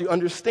also have to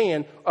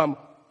understand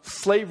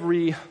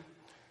slavery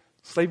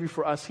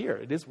for us here.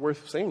 It is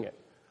worth saying it.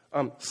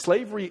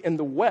 Slavery in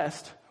the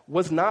West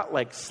was not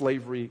like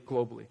slavery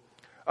globally.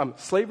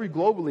 Slavery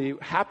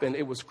globally happened,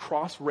 it was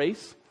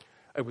cross-race,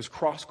 it was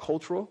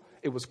cross-cultural,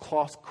 it was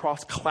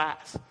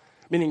cross-class.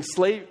 Meaning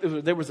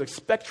there was a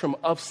spectrum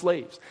of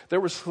slaves. There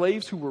were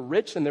slaves who were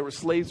rich and there were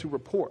slaves who were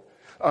poor.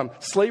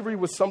 Slavery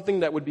was something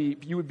that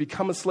you would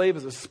become a slave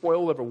as a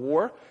spoil of a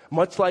war.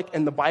 Much like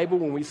in the Bible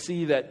when we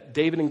see that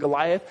David and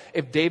Goliath,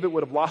 if David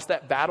would have lost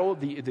that battle,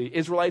 the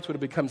Israelites would have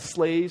become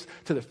slaves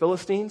to the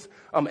Philistines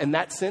in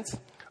that sense.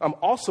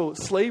 Also,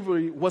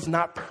 slavery was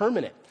not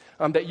permanent,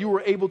 that you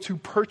were able to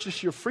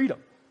purchase your freedom.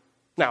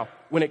 Now,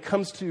 when it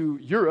comes to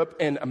Europe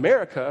and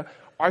America,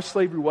 our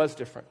slavery was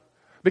different.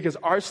 Because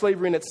our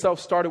slavery in itself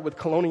started with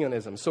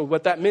colonialism. So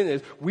what that meant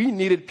is we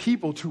needed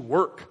people to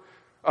work.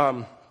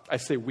 I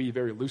say we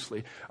very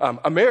loosely.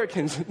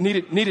 Americans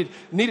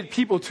needed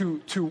people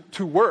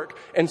to work.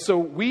 And so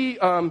we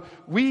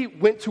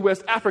went to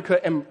West Africa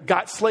and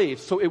got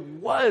slaves. So it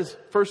was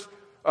first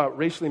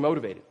racially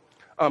motivated.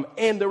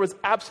 And there was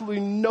absolutely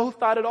no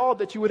thought at all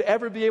that you would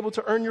ever be able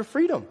to earn your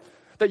freedom.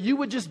 That you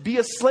would just be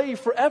a slave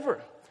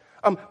forever.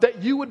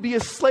 That you would be a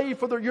slave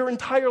for your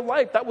entire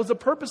life. That was the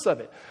purpose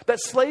of it. That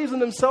slaves in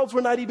themselves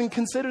were not even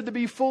considered to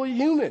be fully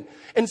human.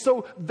 And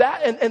so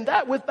that, and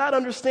that with that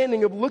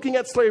understanding of looking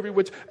at slavery,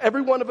 which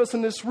every one of us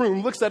in this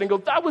room looks at and go,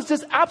 that was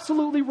just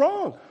absolutely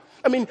wrong.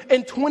 I mean,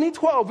 in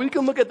 2012, we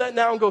can look at that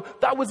now and go,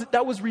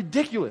 that was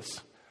ridiculous.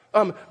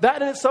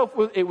 That in itself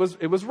was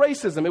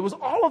racism. It was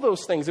all of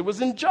those things. It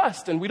was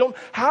unjust, and we don't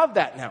have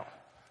that now.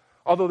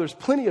 Although there's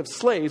plenty of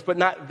slaves, but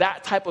not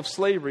that type of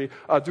slavery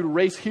due to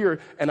race here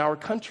in our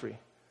country.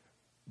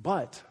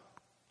 But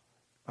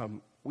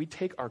we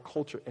take our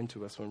culture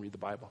into us when we read the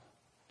Bible.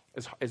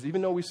 As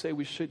even though we say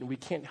we shouldn't, we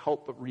can't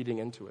help but reading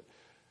into it.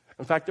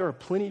 In fact, there are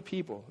plenty of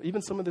people,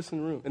 even some of this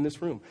in this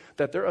room,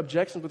 that their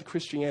objection with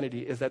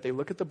Christianity is that they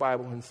look at the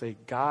Bible and say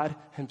God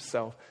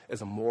himself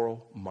is a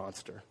moral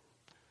monster.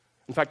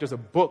 In fact, there's a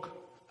book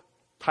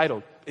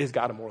titled, Is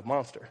God a Moral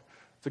Monster?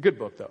 It's a good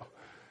book, though.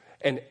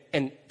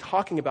 And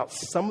talking about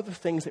some of the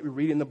things that we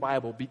read in the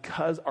Bible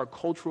because our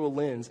cultural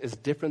lens is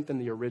different than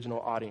the original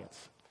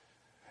audience.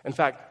 In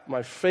fact, one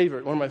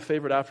of my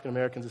favorite African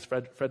Americans is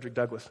Frederick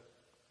Douglass.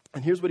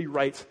 And here's what he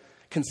writes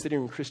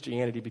considering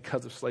Christianity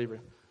because of slavery.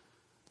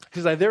 He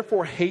says, I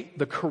therefore hate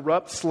the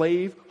corrupt,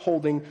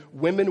 slave-holding,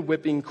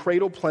 women-whipping,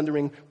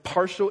 cradle-plundering,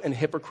 partial and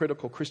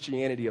hypocritical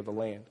Christianity of the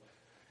land.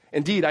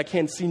 Indeed, I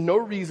can see no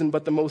reason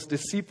but the most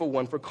deceitful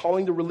one for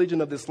calling the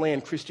religion of this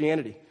land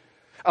Christianity.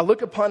 I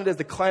look upon it as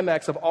the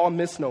climax of all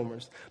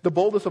misnomers, the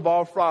boldest of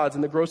all frauds,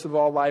 and the grossest of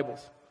all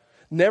libels.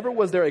 Never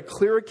was there a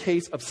clearer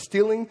case of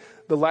stealing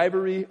the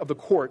library of the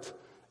court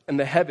and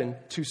the heaven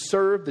to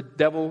serve the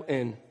devil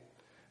in.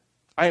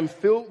 I am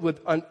filled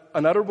with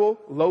unutterable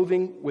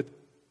loathing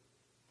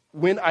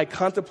when I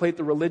contemplate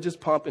the religious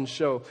pomp and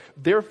show.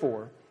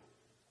 Therefore,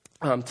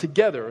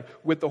 together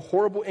with the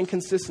horrible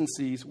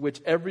inconsistencies which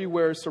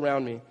everywhere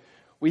surround me,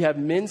 we have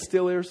men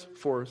stealers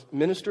for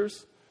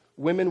ministers,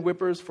 women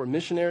whippers for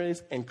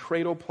missionaries, and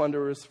cradle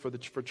plunderers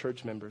for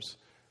church members.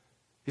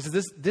 He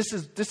says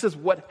this is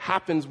what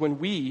happens when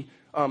we,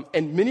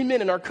 and many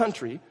men in our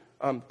country,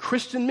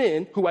 Christian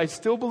men who I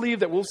still believe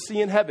that we'll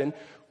see in heaven,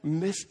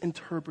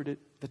 misinterpreted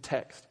the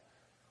text.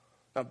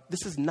 Now,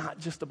 this is not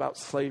just about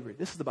slavery.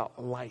 This is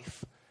about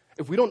life.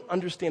 If we don't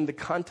understand the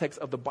context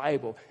of the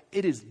Bible,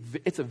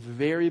 it's a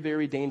very,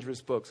 very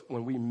dangerous book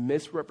when we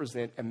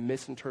misrepresent and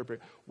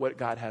misinterpret what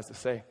God has to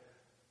say.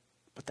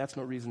 But that's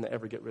no reason to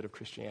ever get rid of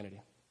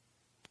Christianity.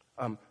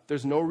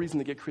 There's no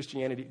reason to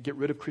get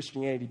rid of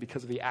Christianity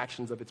because of the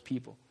actions of its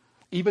people.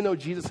 Even though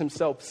Jesus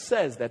himself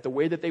says that the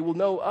way that they will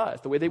know us,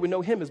 the way they would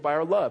know him is by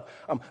our love.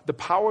 The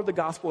power of the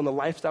gospel and the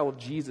lifestyle of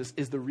Jesus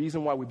is the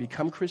reason why we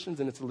become Christians,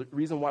 and it's the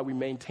reason why we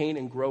maintain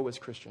and grow as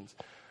Christians.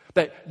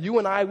 That you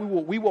and I,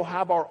 we will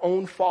have our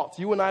own faults.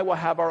 You and I will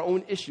have our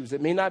own issues. It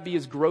may not be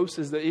as gross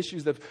as the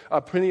issues that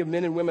plenty of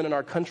men and women in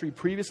our country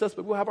previous to us,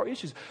 but we'll have our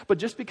issues. But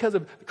just because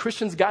of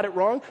Christians got it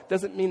wrong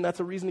doesn't mean that's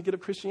a reason to get rid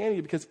of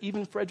Christianity, because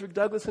even Frederick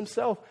Douglass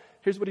himself,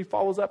 here's what he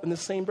follows up in the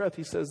same breath.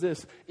 He says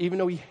this: even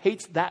though he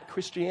hates that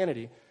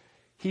Christianity,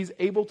 he's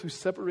able to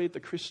separate the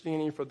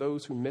Christianity for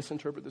those who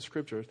misinterpret the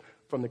scriptures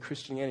from the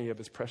Christianity of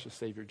his precious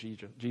Savior,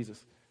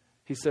 Jesus.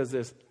 He says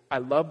this: I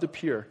love the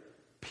pure,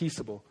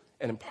 peaceable,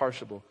 and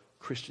impartial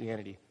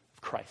Christianity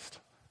of Christ.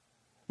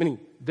 Meaning,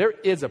 there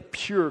is a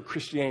pure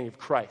Christianity of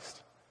Christ.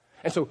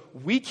 And so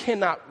we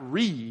cannot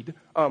read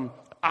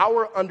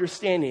our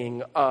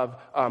understanding of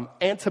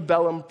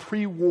antebellum,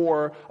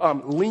 pre-war,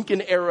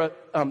 Lincoln-era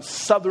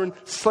Southern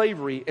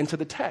slavery into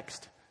the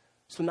text.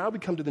 So now we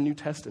come to the New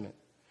Testament.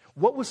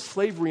 What was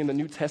slavery in the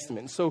New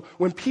Testament? So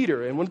when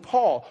Peter and when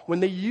Paul, when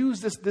they use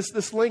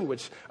this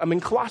language, in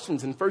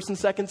Colossians and 1st and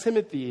 2nd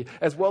Timothy,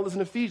 as well as in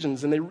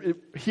Ephesians, and they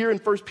here in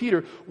 1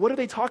 Peter, what are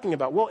they talking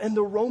about? Well, in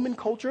the Roman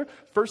culture,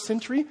 first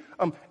century,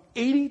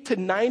 80 to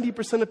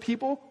 90% of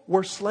people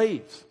were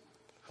slaves.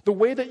 The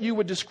way that you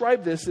would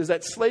describe this is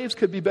that slaves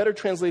could be better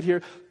translated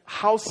here,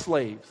 house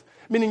slaves.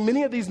 Meaning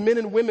many of these men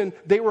and women,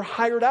 they were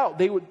hired out.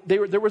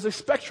 There was a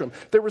spectrum.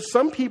 There were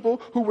some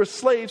people who were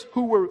slaves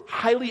who were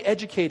highly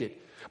educated.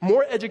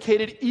 More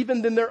educated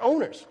even than their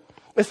owners.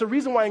 It's the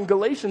reason why in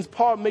Galatians,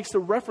 Paul makes the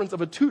reference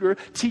of a tutor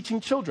teaching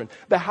children.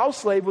 The house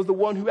slave was the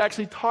one who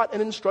actually taught and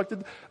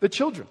instructed the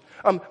children.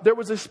 There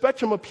was a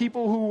spectrum of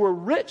people who were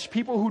rich,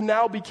 people who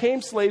now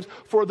became slaves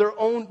for their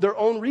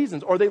own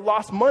reasons, or they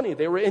lost money,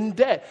 they were in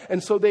debt,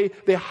 and so they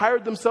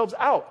hired themselves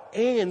out.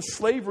 And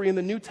slavery in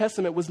the New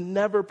Testament was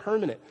never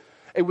permanent.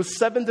 It was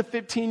 7 to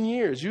 15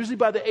 years. Usually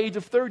by the age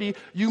of 30,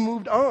 you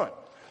moved on.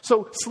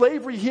 So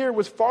slavery here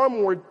was far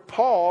more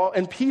Paul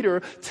and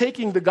Peter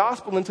taking the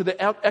gospel into the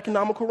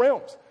economical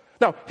realms.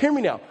 Now, hear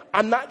me now.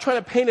 I'm not trying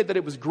to paint it that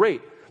it was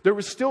great. There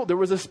was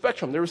a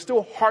spectrum. There were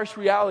still harsh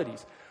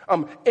realities.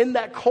 In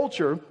that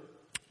culture,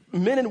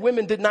 men and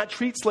women did not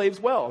treat slaves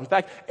well. In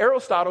fact,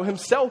 Aristotle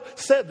himself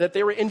said that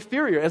they were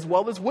inferior as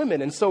well as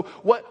women. And so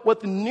what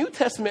the New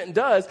Testament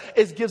does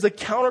is gives a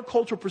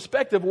countercultural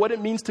perspective of what it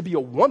means to be a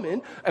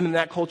woman in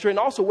that culture, and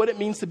also what it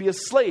means to be a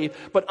slave.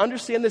 But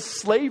understand this: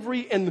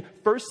 slavery in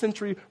first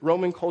century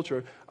Roman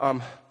culture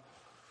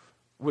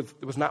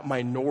was not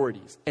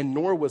minorities, and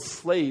nor was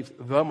slaves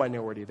the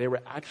minority. They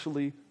were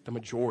actually the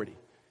majority.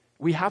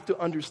 We have to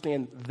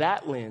understand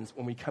that lens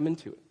when we come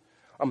into it.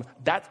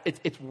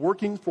 It's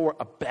working for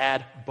a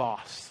bad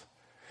boss.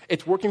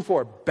 It's working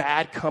for a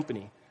bad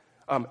company.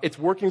 It's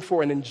working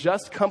for an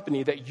unjust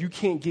company that you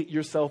can't get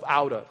yourself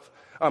out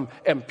of.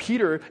 And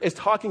Peter is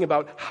talking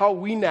about how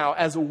we now,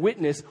 as a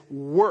witness,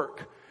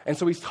 work. And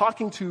so he's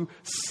talking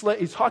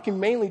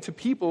mainly to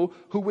people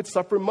who would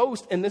suffer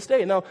most in this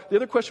day. Now, the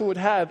other question we'd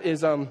have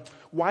is,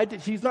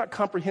 he's not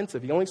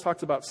comprehensive. He only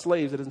talks about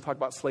slaves. He doesn't talk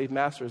about slave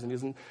masters.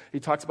 And he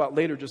talks about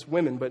later just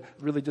women, but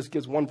really just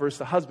gives one verse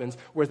to husbands.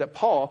 Whereas that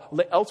Paul,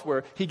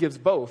 elsewhere, he gives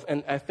both.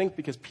 And I think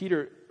because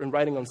Peter, in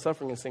writing on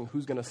suffering, is saying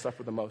who's going to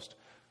suffer the most.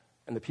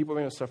 And the people who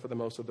are going to suffer the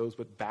most are those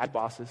with bad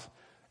bosses,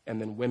 and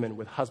then women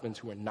with husbands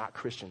who are not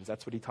Christians.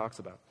 That's what he talks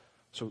about.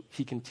 So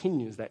he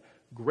continues that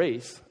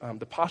grace,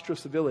 the posture of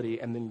civility,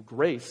 and then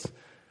grace,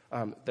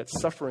 that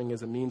suffering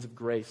is a means of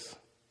grace.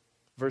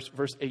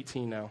 Verse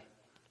 18 now.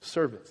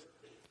 Servants,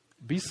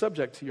 be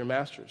subject to your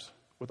masters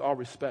with all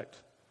respect,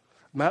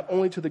 not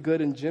only to the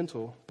good and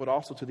gentle, but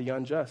also to the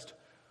unjust.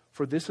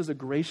 For this is a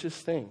gracious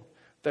thing,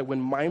 that when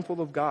mindful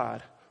of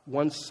God,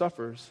 one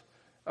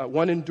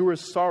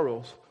endures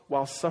sorrows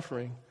while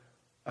suffering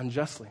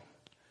unjustly.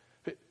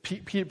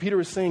 Peter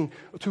is saying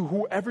to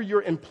whoever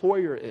your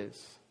employer is,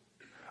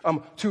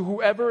 to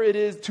whoever it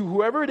is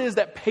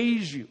that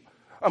pays you,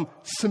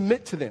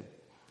 submit to them.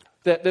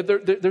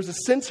 There's a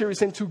sense here, he's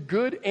saying to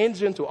good and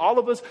gentle. All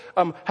of us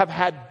have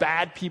had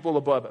bad people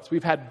above us.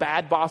 We've had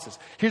bad bosses.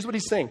 Here's what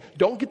he's saying.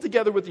 Don't get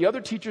together with the other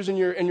teachers in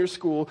your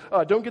school.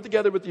 Don't get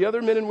together with the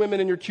other men and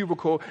women in your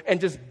cubicle and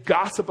just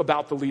gossip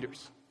about the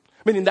leaders.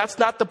 Meaning that's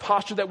not the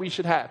posture that we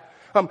should have.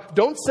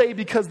 Don't say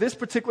because this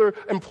particular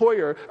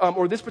employer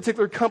or this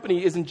particular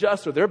company isn't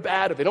just, or they're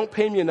bad, or they don't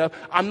pay me enough,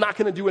 I'm not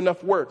going to do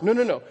enough work.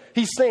 No.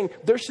 He's saying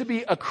there should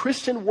be a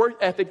Christian work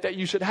ethic that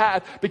you should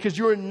have, because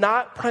you are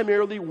not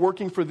primarily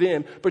working for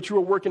them, but you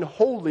are working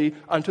wholly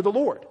unto the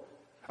Lord.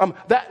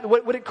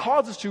 What it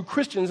calls us to,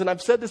 Christians, and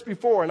I've said this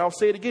before, and I'll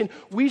say it again,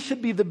 we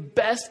should be the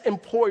best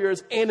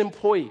employers and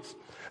employees.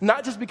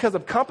 Not just because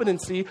of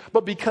competency,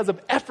 but because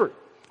of effort.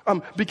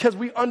 Because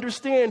we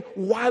understand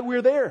why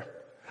we're there.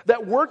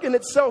 That work in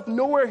itself,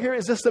 nowhere here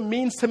is just a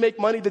means to make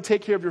money to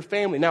take care of your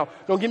family. Now,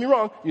 don't get me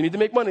wrong, you need to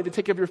make money to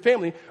take care of your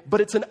family,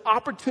 but it's an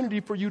opportunity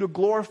for you to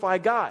glorify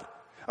God.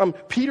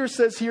 Peter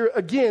says here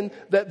again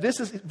that this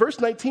is, verse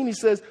 19, he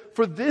says,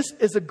 for this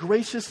is a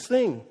gracious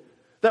thing,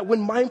 that when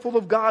mindful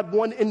of God,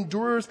 one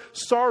endures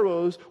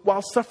sorrows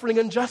while suffering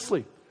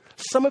unjustly.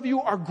 Some of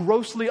you are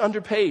grossly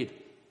underpaid.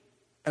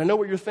 And I know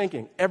what you're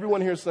thinking.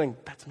 Everyone here is saying,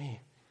 that's me.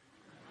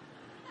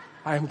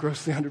 I am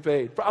grossly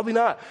underpaid. Probably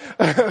not.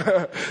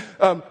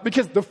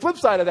 Because the flip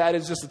side of that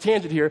is just a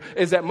tangent here,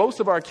 is that most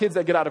of our kids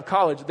that get out of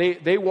college,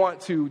 they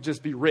want to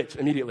just be rich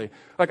immediately.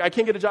 Like, I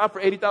can't get a job for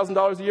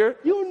 $80,000 a year.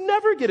 You'll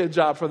never get a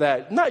job for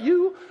that. Not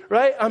you,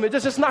 right?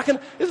 It's just not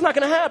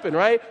gonna happen,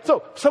 right?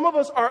 So some of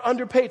us are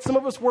underpaid. Some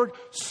of us work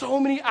so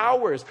many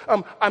hours.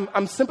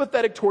 I'm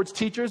sympathetic towards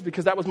teachers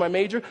because that was my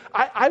major.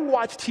 I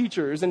watch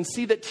teachers and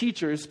see that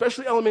teachers,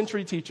 especially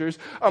elementary teachers,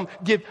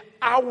 give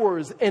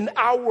hours and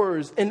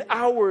hours and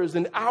hours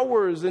and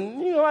hours.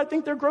 And, I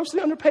think they're grossly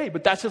underpaid,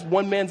 but that's just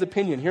one man's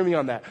opinion. Hear me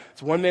on that.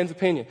 It's one man's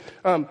opinion.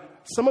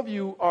 Some of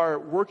you are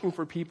working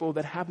for people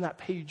that have not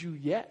paid you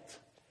yet.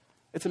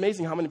 It's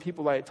amazing how many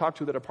people I talk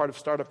to that are part of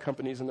startup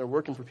companies and they're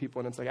working for people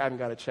and it's like, I haven't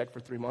got a check for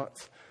 3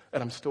 months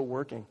and I'm still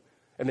working.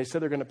 And they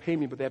said they're going to pay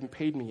me, but they haven't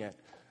paid me yet.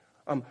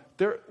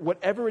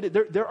 Whatever it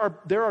is,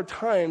 there are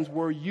times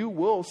where you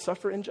will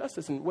suffer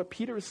injustice. And what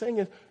Peter is saying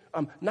is,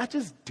 not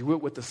just do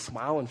it with a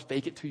smile and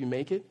fake it till you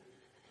make it.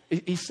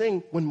 He's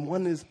saying when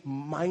one is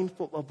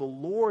mindful of the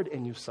Lord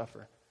and you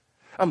suffer.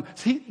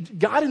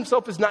 God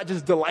himself is not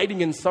just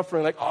delighting in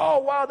suffering, like, oh,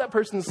 wow, that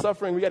person is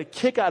suffering. We got a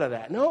kick out of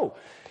that. No.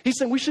 He's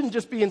saying we shouldn't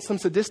just be in some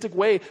sadistic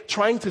way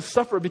trying to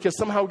suffer because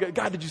somehow,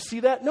 God, did you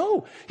see that?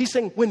 No. He's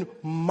saying when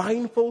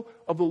mindful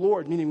of the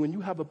Lord, meaning when you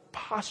have a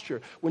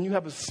posture, when you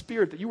have a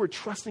spirit that you were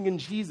trusting in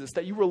Jesus,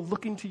 that you were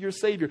looking to your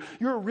Savior,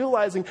 you're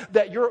realizing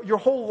that your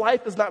whole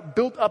life is not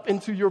built up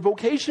into your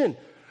vocation,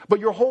 but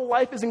your whole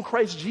life is in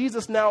Christ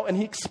Jesus now, and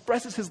he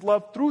expresses his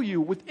love through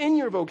you within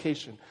your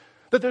vocation.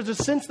 That there's a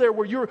sense there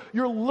where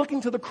you're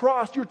looking to the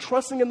cross, you're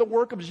trusting in the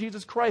work of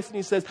Jesus Christ, and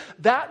he says,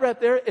 that right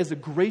there is a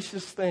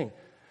gracious thing.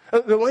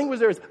 The language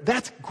there is,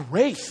 that's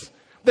grace.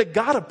 That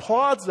God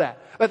applauds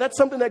that. That's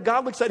something that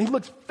God looks at, and he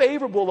looks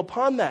favorable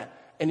upon that.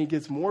 And he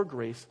gives more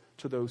grace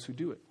to those who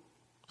do it.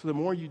 So the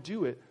more you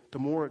do it, the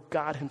more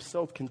God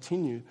himself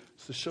continues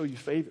to show you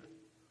favor.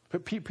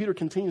 But Peter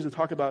continues to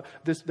talk about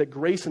this, that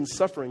grace and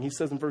suffering. He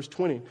says in verse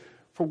 20,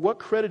 for what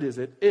credit is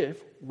it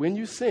if, when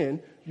you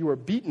sin, you are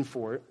beaten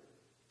for it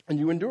and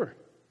you endure?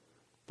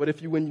 But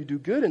if when you do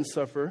good and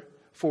suffer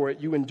for it,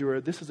 you endure,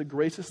 this is a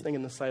gracious thing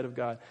in the sight of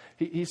God.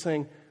 He's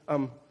saying,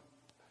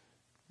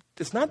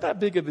 it's not that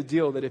big of a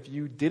deal that if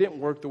you didn't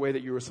work the way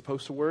that you were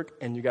supposed to work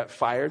and you got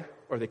fired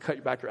or they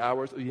cut back your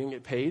hours or you didn't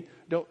get paid,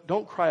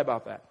 don't cry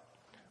about that.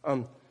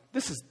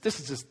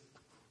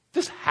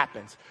 This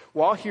happens.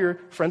 Well, I'll hear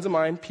friends of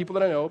mine, people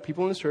that I know,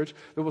 people in this church,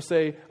 that will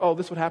say, oh,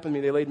 this would happen to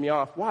me. They laid me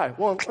off. Why?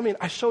 Well,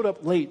 I showed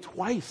up late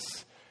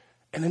twice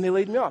and then they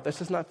laid me off. That's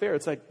just not fair.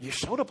 It's like, you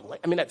showed up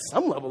late. At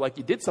some level, like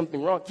you did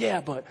something wrong.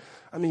 Yeah, but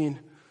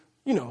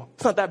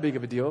it's not that big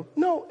of a deal.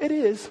 No, it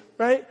is,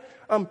 right?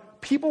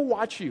 People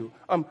watch you,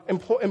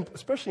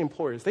 especially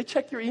employers. They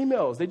check your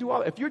emails. They do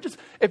all. If you're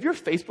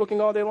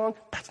Facebooking all day long,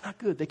 that's not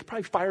good. They could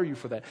probably fire you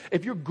for that.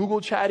 If you're Google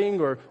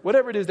chatting or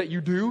whatever it is that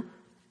you do,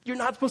 you're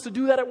not supposed to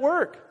do that at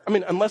work.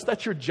 Unless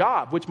that's your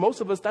job, which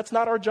most of us, that's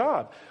not our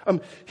job.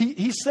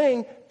 He's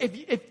saying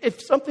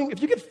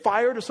if you get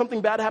fired or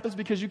something bad happens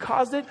because you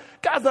caused it,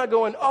 God's not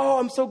going, oh,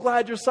 I'm so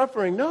glad you're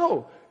suffering.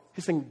 No,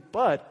 he's saying,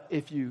 but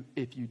if you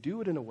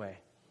do it in a way,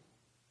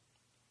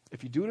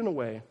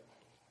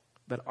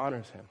 that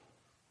honors him,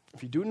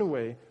 if you do it in a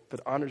way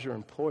that honors your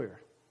employer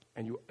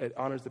and it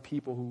honors the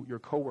people your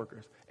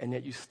coworkers, and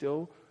yet you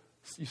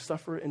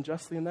suffer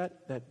unjustly in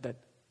that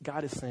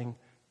God is saying,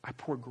 I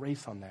pour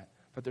grace on that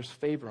there's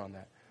favor on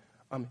that.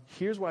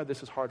 Here's why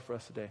this is hard for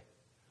us today.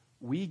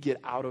 We get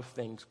out of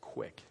things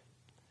quick.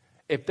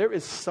 If there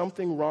is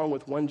something wrong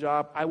with one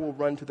job, I will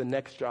run to the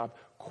next job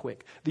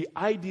quick. The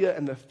idea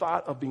and the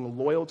thought of being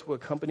loyal to a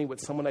company with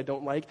someone I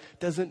don't like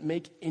doesn't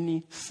make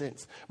any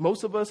sense.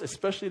 Most of us,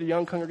 especially the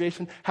young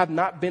congregation, have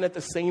not been at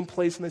the same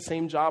place in the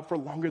same job for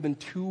longer than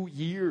 2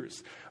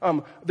 years.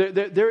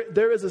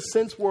 There is a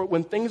sense where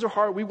when things are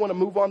hard, we want to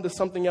move on to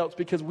something else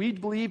because we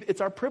believe it's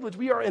our privilege.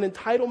 We are an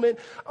entitlement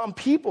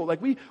people. Like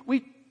we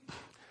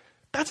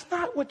that's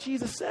not what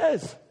Jesus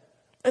says.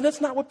 And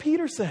that's not what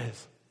Peter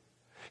says.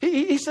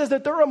 He says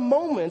that there are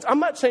moments. I'm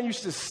not saying you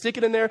should just stick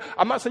it in there.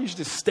 I'm not saying you should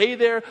just stay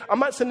there. I'm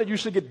not saying that you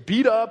should get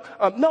beat up.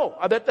 No,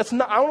 that's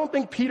not. I don't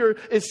think Peter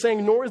is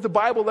saying, nor is the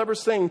Bible ever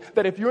saying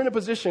that if you're in a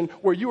position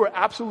where you are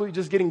absolutely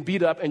just getting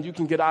beat up and you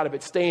can get out of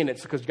it, stay in it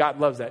because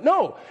God loves that.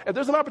 No, if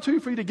there's an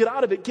opportunity for you to get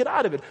out of it, get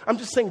out of it. I'm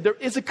just saying there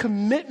is a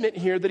commitment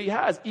here that he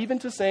has, even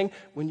to saying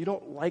when you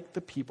don't like the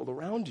people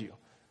around you,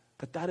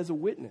 that is a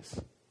witness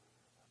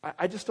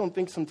I just don't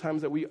think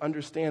sometimes that we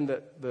understand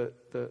that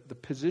the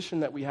position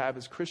that we have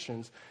as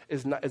Christians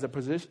is a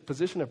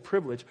position of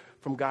privilege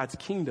from God's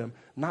kingdom,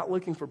 not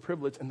looking for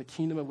privilege in the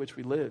kingdom in which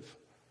we live.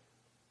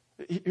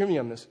 Hear me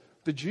on this.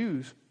 The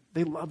Jews,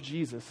 they loved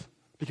Jesus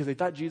because they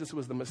thought Jesus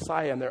was the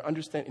Messiah, and their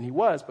understanding, and he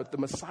was, but the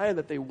Messiah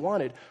that they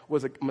wanted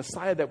was a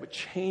Messiah that would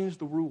change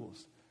the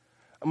rules,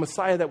 a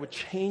Messiah that would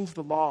change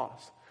the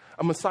laws,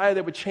 a Messiah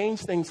that would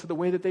change things to the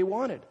way that they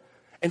wanted.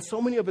 And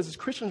so many of us as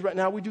Christians right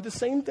now, we do the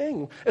same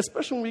thing,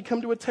 especially when we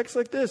come to a text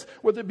like this,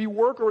 whether it be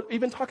work or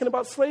even talking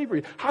about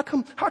slavery. How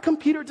come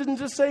Peter didn't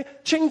just say,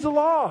 change the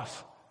laws?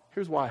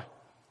 Here's why.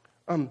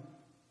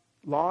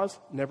 Laws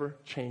never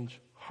change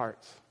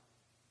hearts.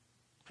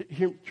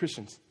 Here,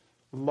 Christians,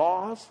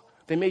 laws,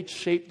 they may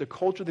shape the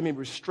culture, they may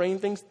restrain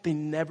things, they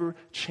never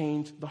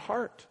change the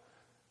heart.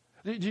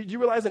 Do you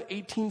realize in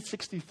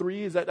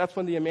 1863, that's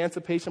when the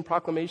Emancipation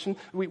Proclamation,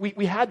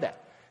 we had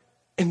that.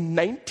 In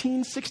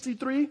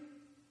 1963,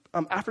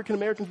 African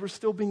Americans were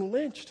still being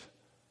lynched.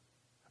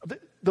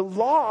 The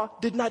law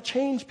did not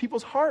change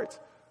people's hearts.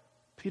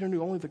 Peter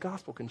knew only the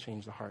gospel can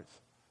change the hearts.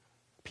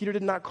 Peter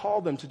did not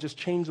call them to just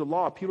change the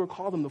law. Peter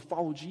called them to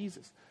follow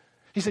Jesus.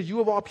 He said,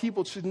 you of all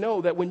people should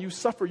know that when you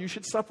suffer, you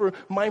should suffer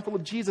mindful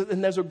of Jesus,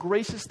 and there's a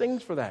gracious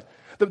things for that.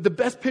 The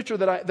best picture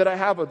that I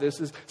have of this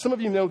is, some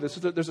of you know this,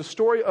 there's a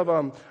story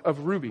of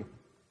Ruby.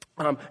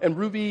 And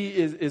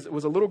Ruby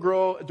was a little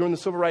girl during the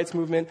Civil Rights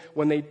Movement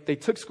when they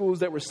took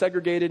schools that were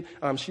segregated.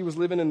 She was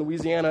living in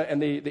Louisiana,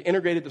 and they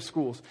integrated the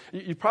schools.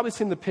 You've probably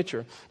seen the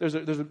picture. There's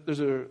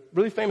a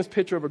really famous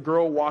picture of a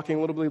girl walking, a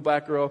little bitty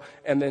black girl,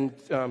 and then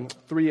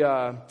three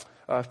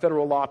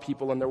federal law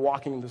people, and they're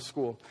walking into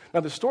school. Now,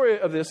 the story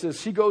of this is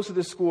she goes to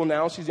this school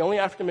now. She's the only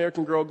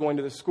African-American girl going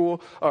to this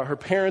school.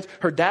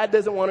 Her dad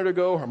doesn't want her to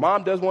go. Her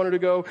mom does want her to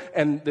go.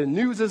 And the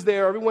news is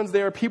there. Everyone's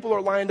there. People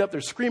are lined up.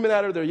 They're screaming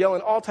at her. They're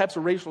yelling all types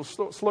of racial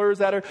slurs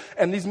at her.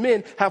 And these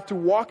men have to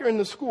walk her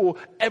into school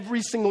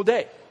every single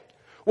day.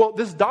 Well,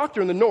 this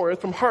doctor in the north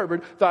from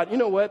Harvard thought, you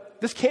know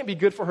what, this can't be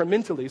good for her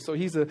mentally. So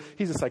he's a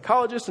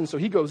psychologist, and so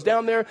he goes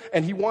down there,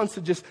 and he wants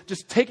to just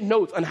take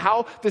notes on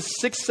how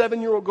this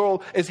 6-7-year-old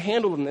girl is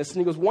handling this. And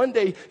he goes, one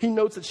day he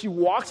notes that she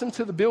walks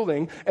into the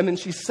building, and then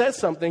she says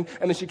something,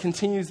 and then she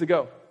continues to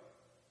go.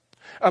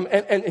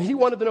 And he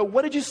wanted to know,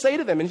 what did you say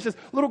to them? And he says,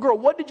 little girl,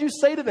 what did you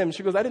say to them?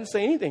 She goes, I didn't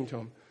say anything to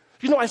them.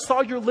 You know, I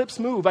saw your lips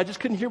move. I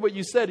just couldn't hear what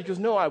you said. He goes,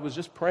 no, I was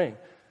just praying.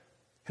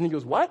 And he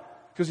goes, what?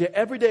 Because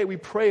every day we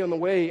pray on the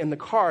way in the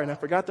car, and I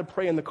forgot to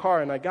pray in the car,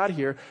 and I got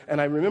here,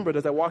 and I remembered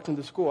as I walked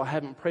into school, I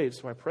hadn't prayed,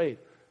 so I prayed.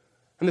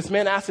 And this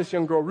man asked this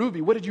young girl, Ruby,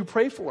 what did you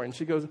pray for? And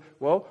she goes,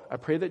 well, I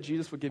prayed that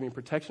Jesus would give me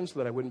protection so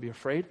that I wouldn't be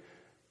afraid,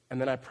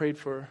 and then I prayed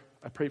for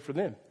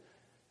them.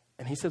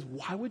 And he says,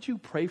 why would you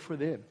pray for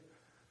them?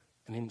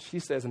 And then she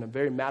says in a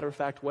very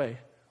matter-of-fact way,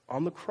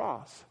 on the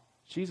cross,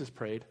 Jesus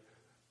prayed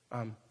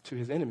to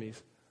his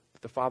enemies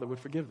that the Father would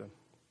forgive them.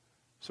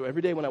 So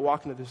every day when I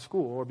walk into this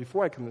school, or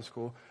before I come to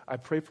school, I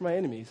pray for my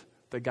enemies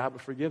that God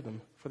would forgive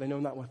them, for they know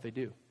not what they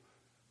do.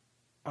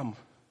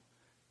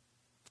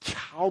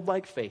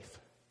 Childlike faith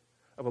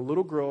of a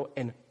little girl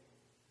in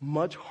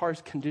much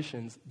harsh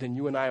conditions than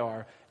you and I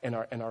are in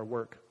our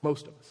work,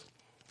 most of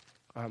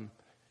us.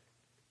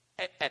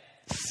 At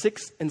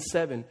 6 and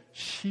 7,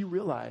 she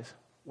realized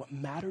what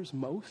matters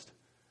most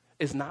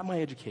is not my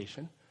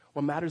education.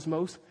 What matters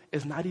most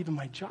is not even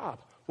my job.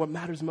 What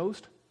matters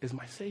most is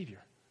my Savior.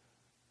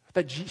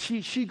 That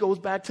she goes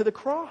back to the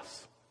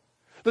cross.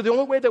 That the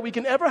only way that we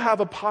can ever have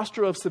a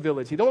posture of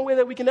civility, the only way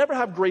that we can ever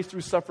have grace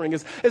through suffering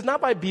is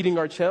not by beating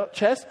our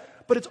chest,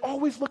 but it's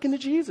always looking to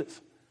Jesus.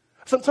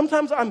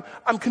 Sometimes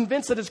I'm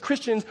convinced that as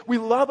Christians, we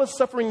love a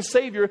suffering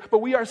Savior, but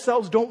we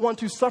ourselves don't want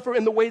to suffer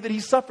in the way that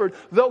he suffered,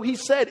 though he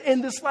said,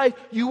 in this life,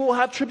 you will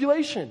have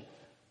tribulation.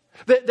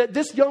 That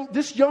this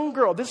young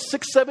girl, this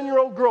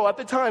 6-7-year-old girl at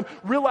the time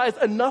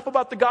realized enough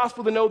about the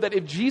gospel to know that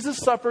if Jesus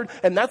suffered,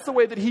 and that's the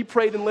way that he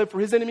prayed and lived for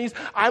his enemies,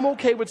 I'm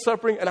okay with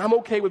suffering and I'm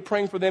okay with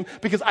praying for them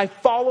because I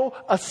follow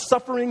a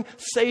suffering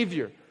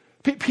Savior.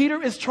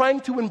 Peter is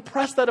trying to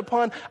impress that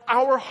upon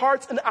our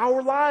hearts and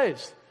our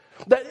lives.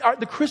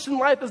 That the Christian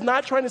life is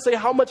not trying to say,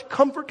 how much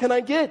comfort can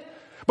I get?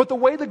 But the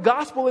way the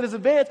gospel is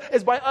advanced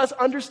is by us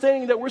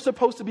understanding that we're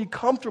supposed to be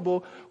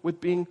comfortable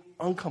with being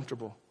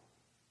uncomfortable.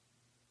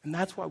 And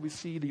that's why we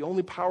see the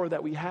only power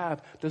that we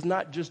have does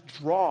not just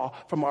draw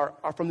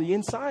from the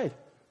inside,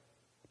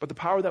 but the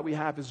power that we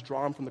have is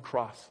drawn from the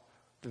cross,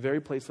 the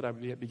very place that I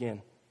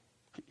began.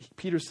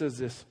 Peter says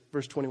this,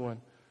 verse 21,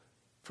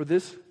 for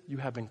this you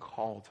have been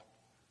called.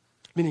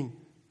 Meaning,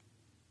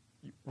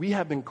 we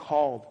have been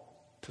called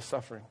to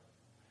suffering.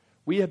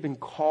 We have been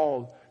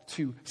called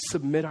to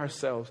submit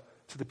ourselves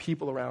to the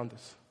people around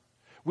us.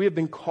 We have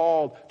been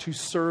called to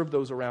serve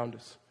those around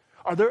us.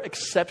 Are there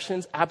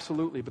exceptions?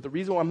 Absolutely. But the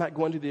reason why I'm not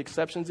going to the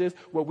exceptions is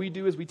what we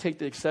do is we take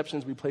the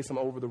exceptions, we place them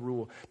over the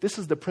rule. This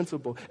is the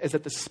principle, is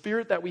that the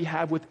spirit that we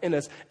have within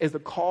us is the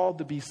call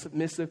to be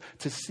submissive,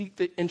 to seek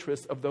the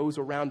interests of those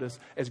around us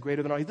as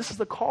greater than ours. This is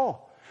the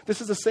call.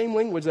 This is the same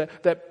language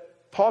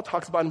that Paul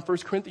talks about in 1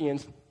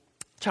 Corinthians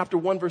chapter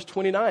 1, verse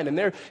 29. And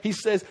there he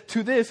says,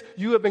 to this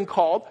you have been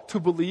called to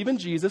believe in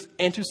Jesus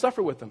and to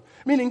suffer with him.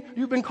 Meaning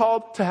you've been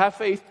called to have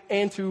faith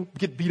and to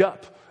get beat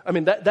up. I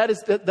mean,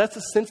 that's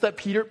the sense that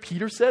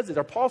Peter says it,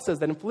 or Paul says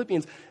that in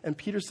Philippians. And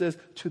Peter says,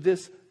 to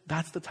this,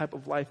 that's the type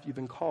of life you've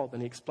been called.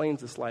 And he explains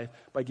this life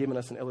by giving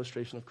us an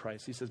illustration of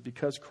Christ. He says,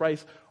 because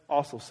Christ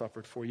also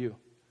suffered for you,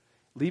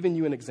 leaving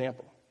you an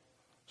example,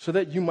 so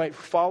that you might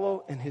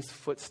follow in his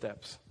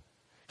footsteps.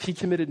 He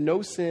committed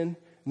no sin,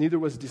 neither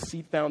was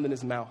deceit found in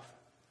his mouth.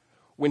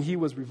 When he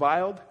was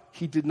reviled,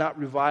 he did not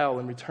revile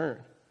in return.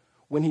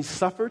 When he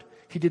suffered,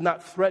 he did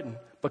not threaten,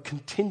 but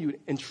continued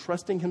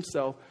entrusting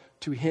himself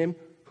to him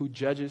who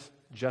judges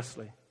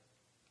justly.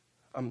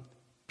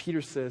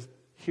 Peter says,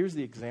 here's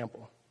the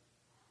example.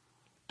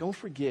 Don't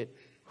forget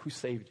who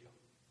saved you.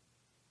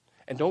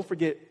 And don't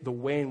forget the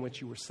way in which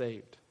you were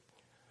saved.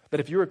 That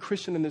if you're a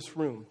Christian in this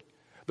room,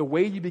 the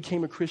way you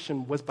became a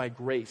Christian was by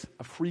grace,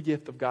 a free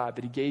gift of God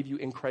that he gave you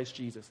in Christ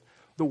Jesus.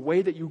 The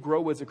way that you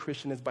grow as a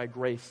Christian is by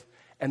grace.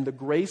 And the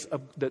grace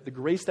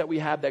that we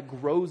have that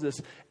grows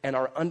us and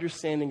our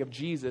understanding of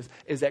Jesus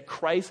is that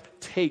Christ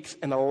takes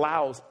and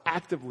allows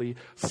actively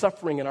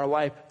suffering in our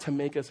life to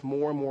make us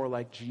more and more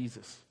like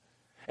Jesus.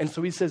 And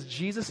so he says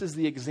Jesus is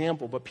the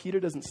example, but Peter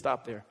doesn't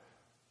stop there.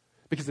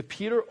 Because if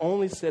Peter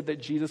only said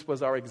that Jesus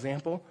was our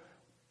example,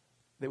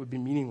 that would be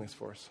meaningless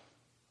for us.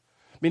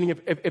 Meaning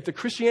if the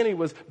Christianity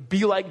was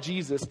be like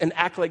Jesus and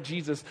act like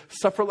Jesus,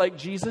 suffer like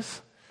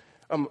Jesus,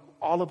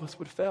 all of us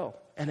would fail.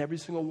 And every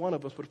single one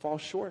of us would fall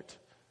short.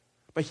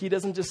 But he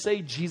doesn't just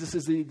say Jesus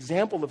is the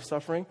example of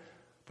suffering,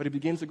 but he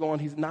begins to go on.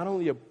 He's not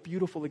only a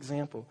beautiful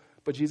example,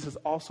 but Jesus is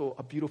also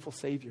a beautiful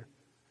Savior.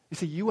 You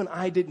see, you and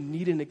I didn't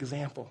need an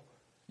example.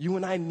 You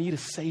and I need a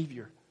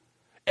Savior.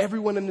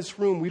 Everyone in this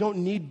room, we don't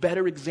need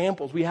better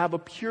examples. We have a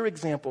pure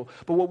example.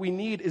 But what we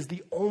need is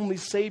the only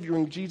Savior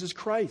in Jesus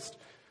Christ.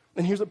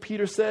 And here's what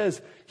Peter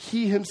says.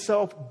 He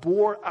himself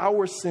bore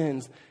our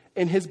sins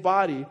in his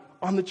body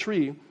on the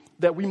tree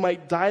that we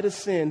might die to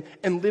sin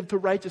and live to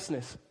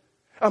righteousness.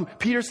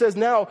 Peter says,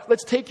 now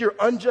let's take your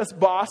unjust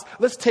boss.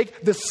 Let's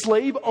take the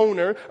slave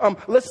owner.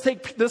 Let's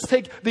take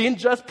the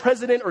unjust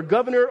president or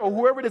governor or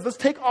whoever it is. Let's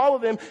take all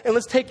of them and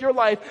let's take your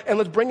life and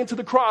let's bring it to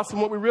the cross.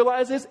 And what we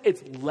realize is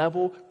it's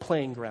level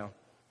playing ground.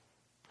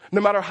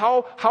 No matter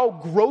how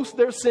gross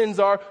their sins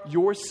are,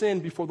 your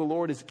sin before the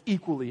Lord is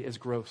equally as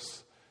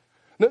gross.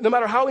 No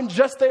matter how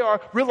unjust they are,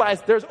 realize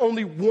there's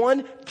only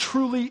one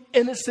truly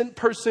innocent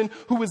person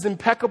who was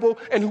impeccable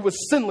and who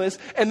was sinless.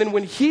 And then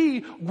when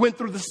he went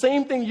through the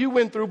same thing you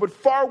went through, but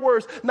far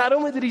worse, not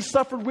only did he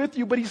suffer with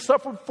you, but he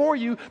suffered for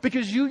you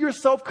because you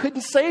yourself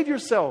couldn't save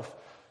yourself.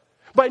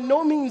 By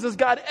no means does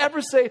God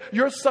ever say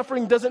your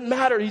suffering doesn't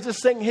matter. He's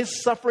just saying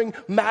his suffering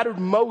mattered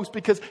most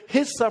because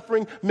his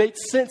suffering made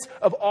sense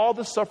of all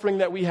the suffering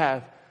that we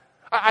have.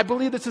 I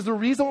believe this is the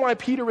reason why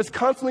Peter is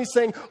constantly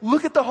saying,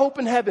 look at the hope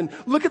in heaven.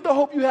 Look at the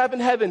hope you have in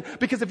heaven.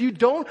 Because if you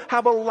don't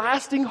have a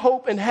lasting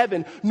hope in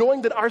heaven,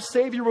 knowing that our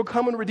Savior will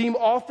come and redeem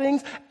all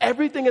things,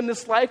 everything in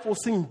this life will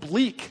seem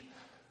bleak.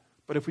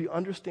 But if we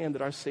understand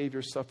that our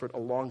Savior suffered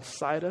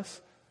alongside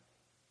us,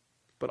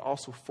 but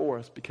also for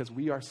us, because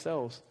we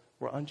ourselves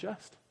were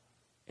unjust.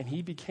 And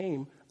he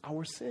became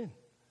our sin.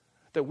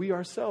 That we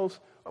ourselves,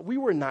 we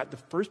were not the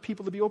first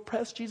people to be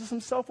oppressed. Jesus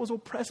himself was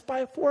oppressed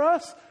by it for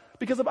us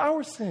because of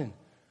our sin.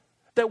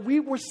 That we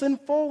were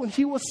sinful and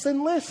he was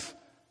sinless.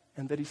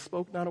 And that he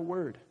spoke not a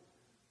word.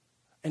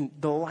 And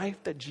the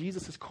life that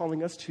Jesus is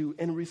calling us to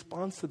in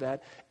response to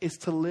that is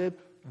to live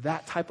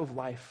that type of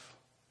life.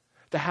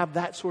 To have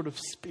that sort of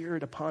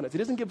spirit upon us. He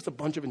doesn't give us a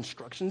bunch of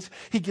instructions.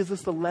 He gives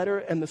us the letter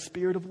and the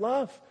spirit of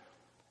love.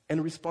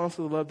 In response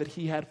to the love that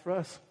he had for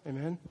us.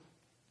 Amen.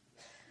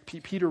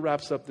 Peter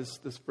wraps up this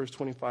verse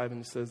 25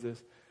 and says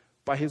this.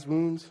 By his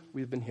wounds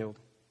we have been healed.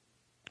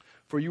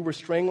 For you were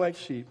straying like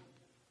sheep,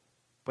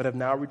 but have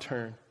now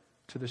returned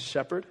to the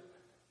shepherd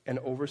and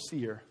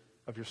overseer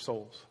of your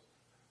souls.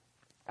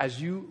 As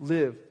you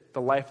live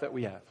the life that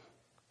we have,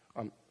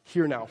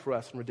 here now for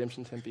us in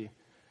Redemption Tempe,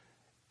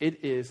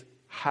 it is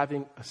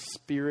having a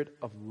spirit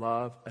of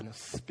love and a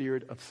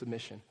spirit of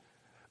submission.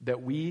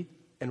 That we,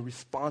 in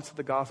response to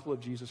the gospel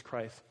of Jesus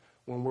Christ,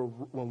 when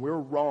we're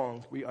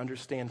wronged, we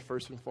understand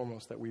first and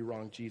foremost that we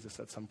wronged Jesus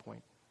at some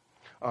point.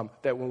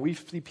 That when we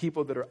see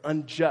people that are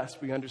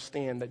unjust, we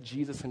understand that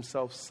Jesus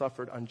himself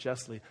suffered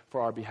unjustly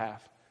for our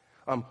behalf.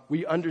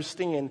 We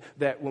understand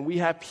that when we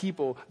have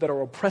people that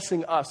are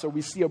oppressing us or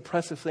we see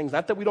oppressive things,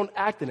 not that we don't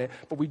act in it,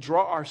 but we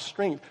draw our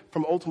strength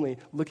from ultimately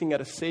looking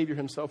at a Savior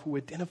himself who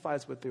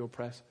identifies with the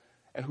oppressed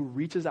and who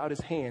reaches out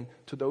his hand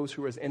to those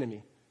who are his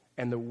enemy.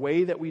 And the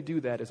way that we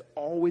do that is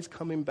always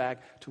coming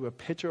back to a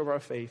picture of our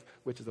faith,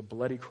 which is a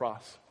bloody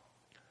cross.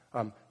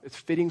 It's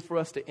fitting for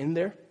us to end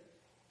there,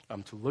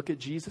 to look at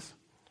Jesus.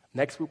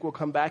 Next week we'll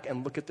come back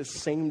and look at the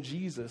same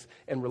Jesus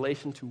in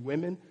relation to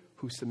women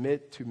who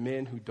submit to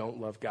men who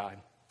don't love God.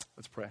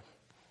 Let's pray.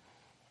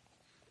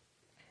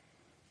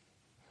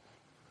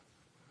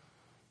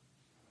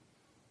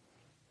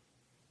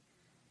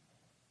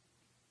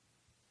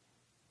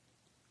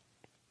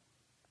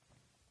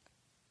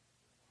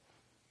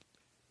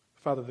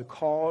 Father, the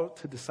call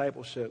to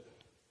discipleship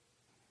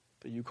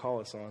that you call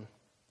us on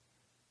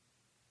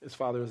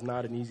Father, is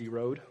not an easy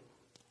road,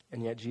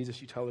 and yet,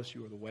 Jesus, you tell us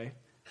you are the way.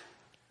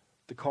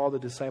 The call to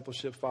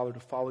discipleship, Father, to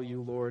follow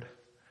you, Lord,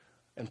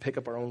 and pick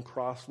up our own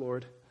cross,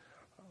 Lord,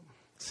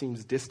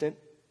 seems distant.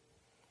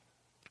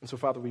 And so,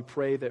 Father, we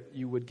pray that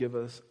you would give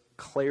us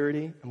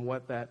clarity in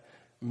what that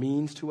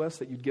means to us,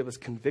 that you'd give us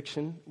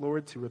conviction,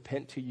 Lord, to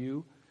repent to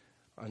you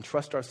and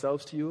trust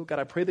ourselves to you. God,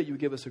 I pray that you would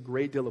give us a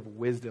great deal of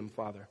wisdom,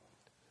 Father.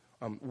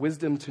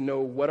 Wisdom to know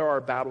what are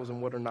our battles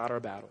and what are not our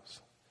battles.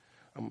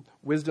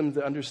 Wisdom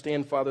to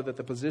understand, Father, that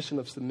the position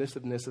of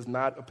submissiveness is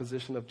not a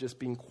position of just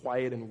being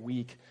quiet and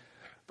weak,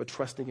 but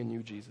trusting in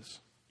you, Jesus.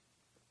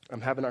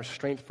 Having our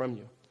strength from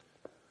you.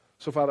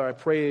 So, Father, I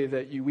pray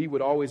that we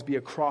would always be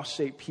a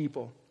cross-shaped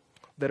people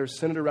that are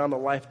centered around the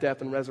life,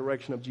 death, and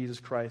resurrection of Jesus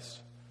Christ.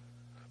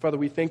 Father,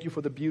 we thank you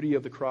for the beauty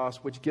of the cross,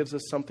 which gives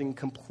us something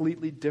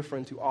completely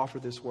different to offer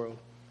this world.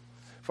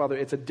 Father,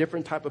 it's a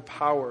different type of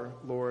power,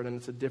 Lord, and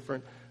it's a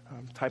different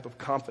type of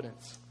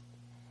confidence,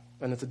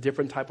 and it's a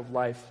different type of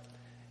life.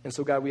 And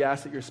so, God, we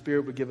ask that your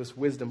Spirit would give us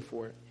wisdom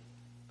for it,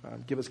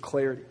 give us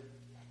clarity.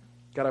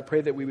 God, I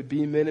pray that we would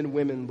be men and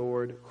women,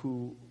 Lord,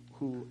 who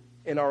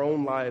in our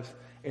own lives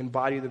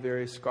embody the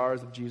very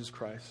scars of Jesus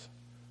Christ.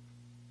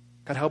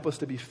 God, help us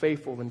to be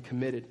faithful and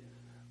committed,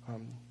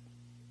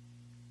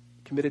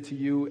 committed to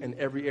you in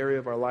every area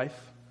of our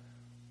life,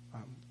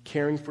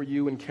 caring for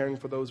you and caring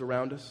for those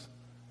around us.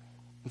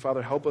 And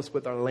Father, help us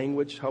with our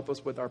language, help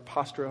us with our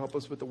posture, help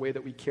us with the way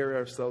that we carry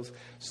ourselves.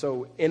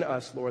 So in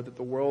us, Lord, that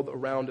the world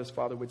around us,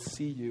 Father, would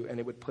see you and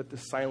it would put to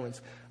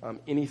silence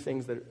any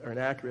things that are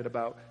inaccurate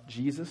about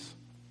Jesus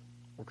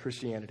or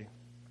Christianity.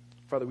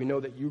 Father, we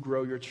know that you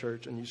grow your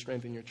church and you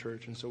strengthen your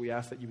church. And so we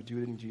ask that you would do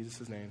it in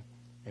Jesus' name.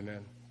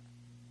 Amen.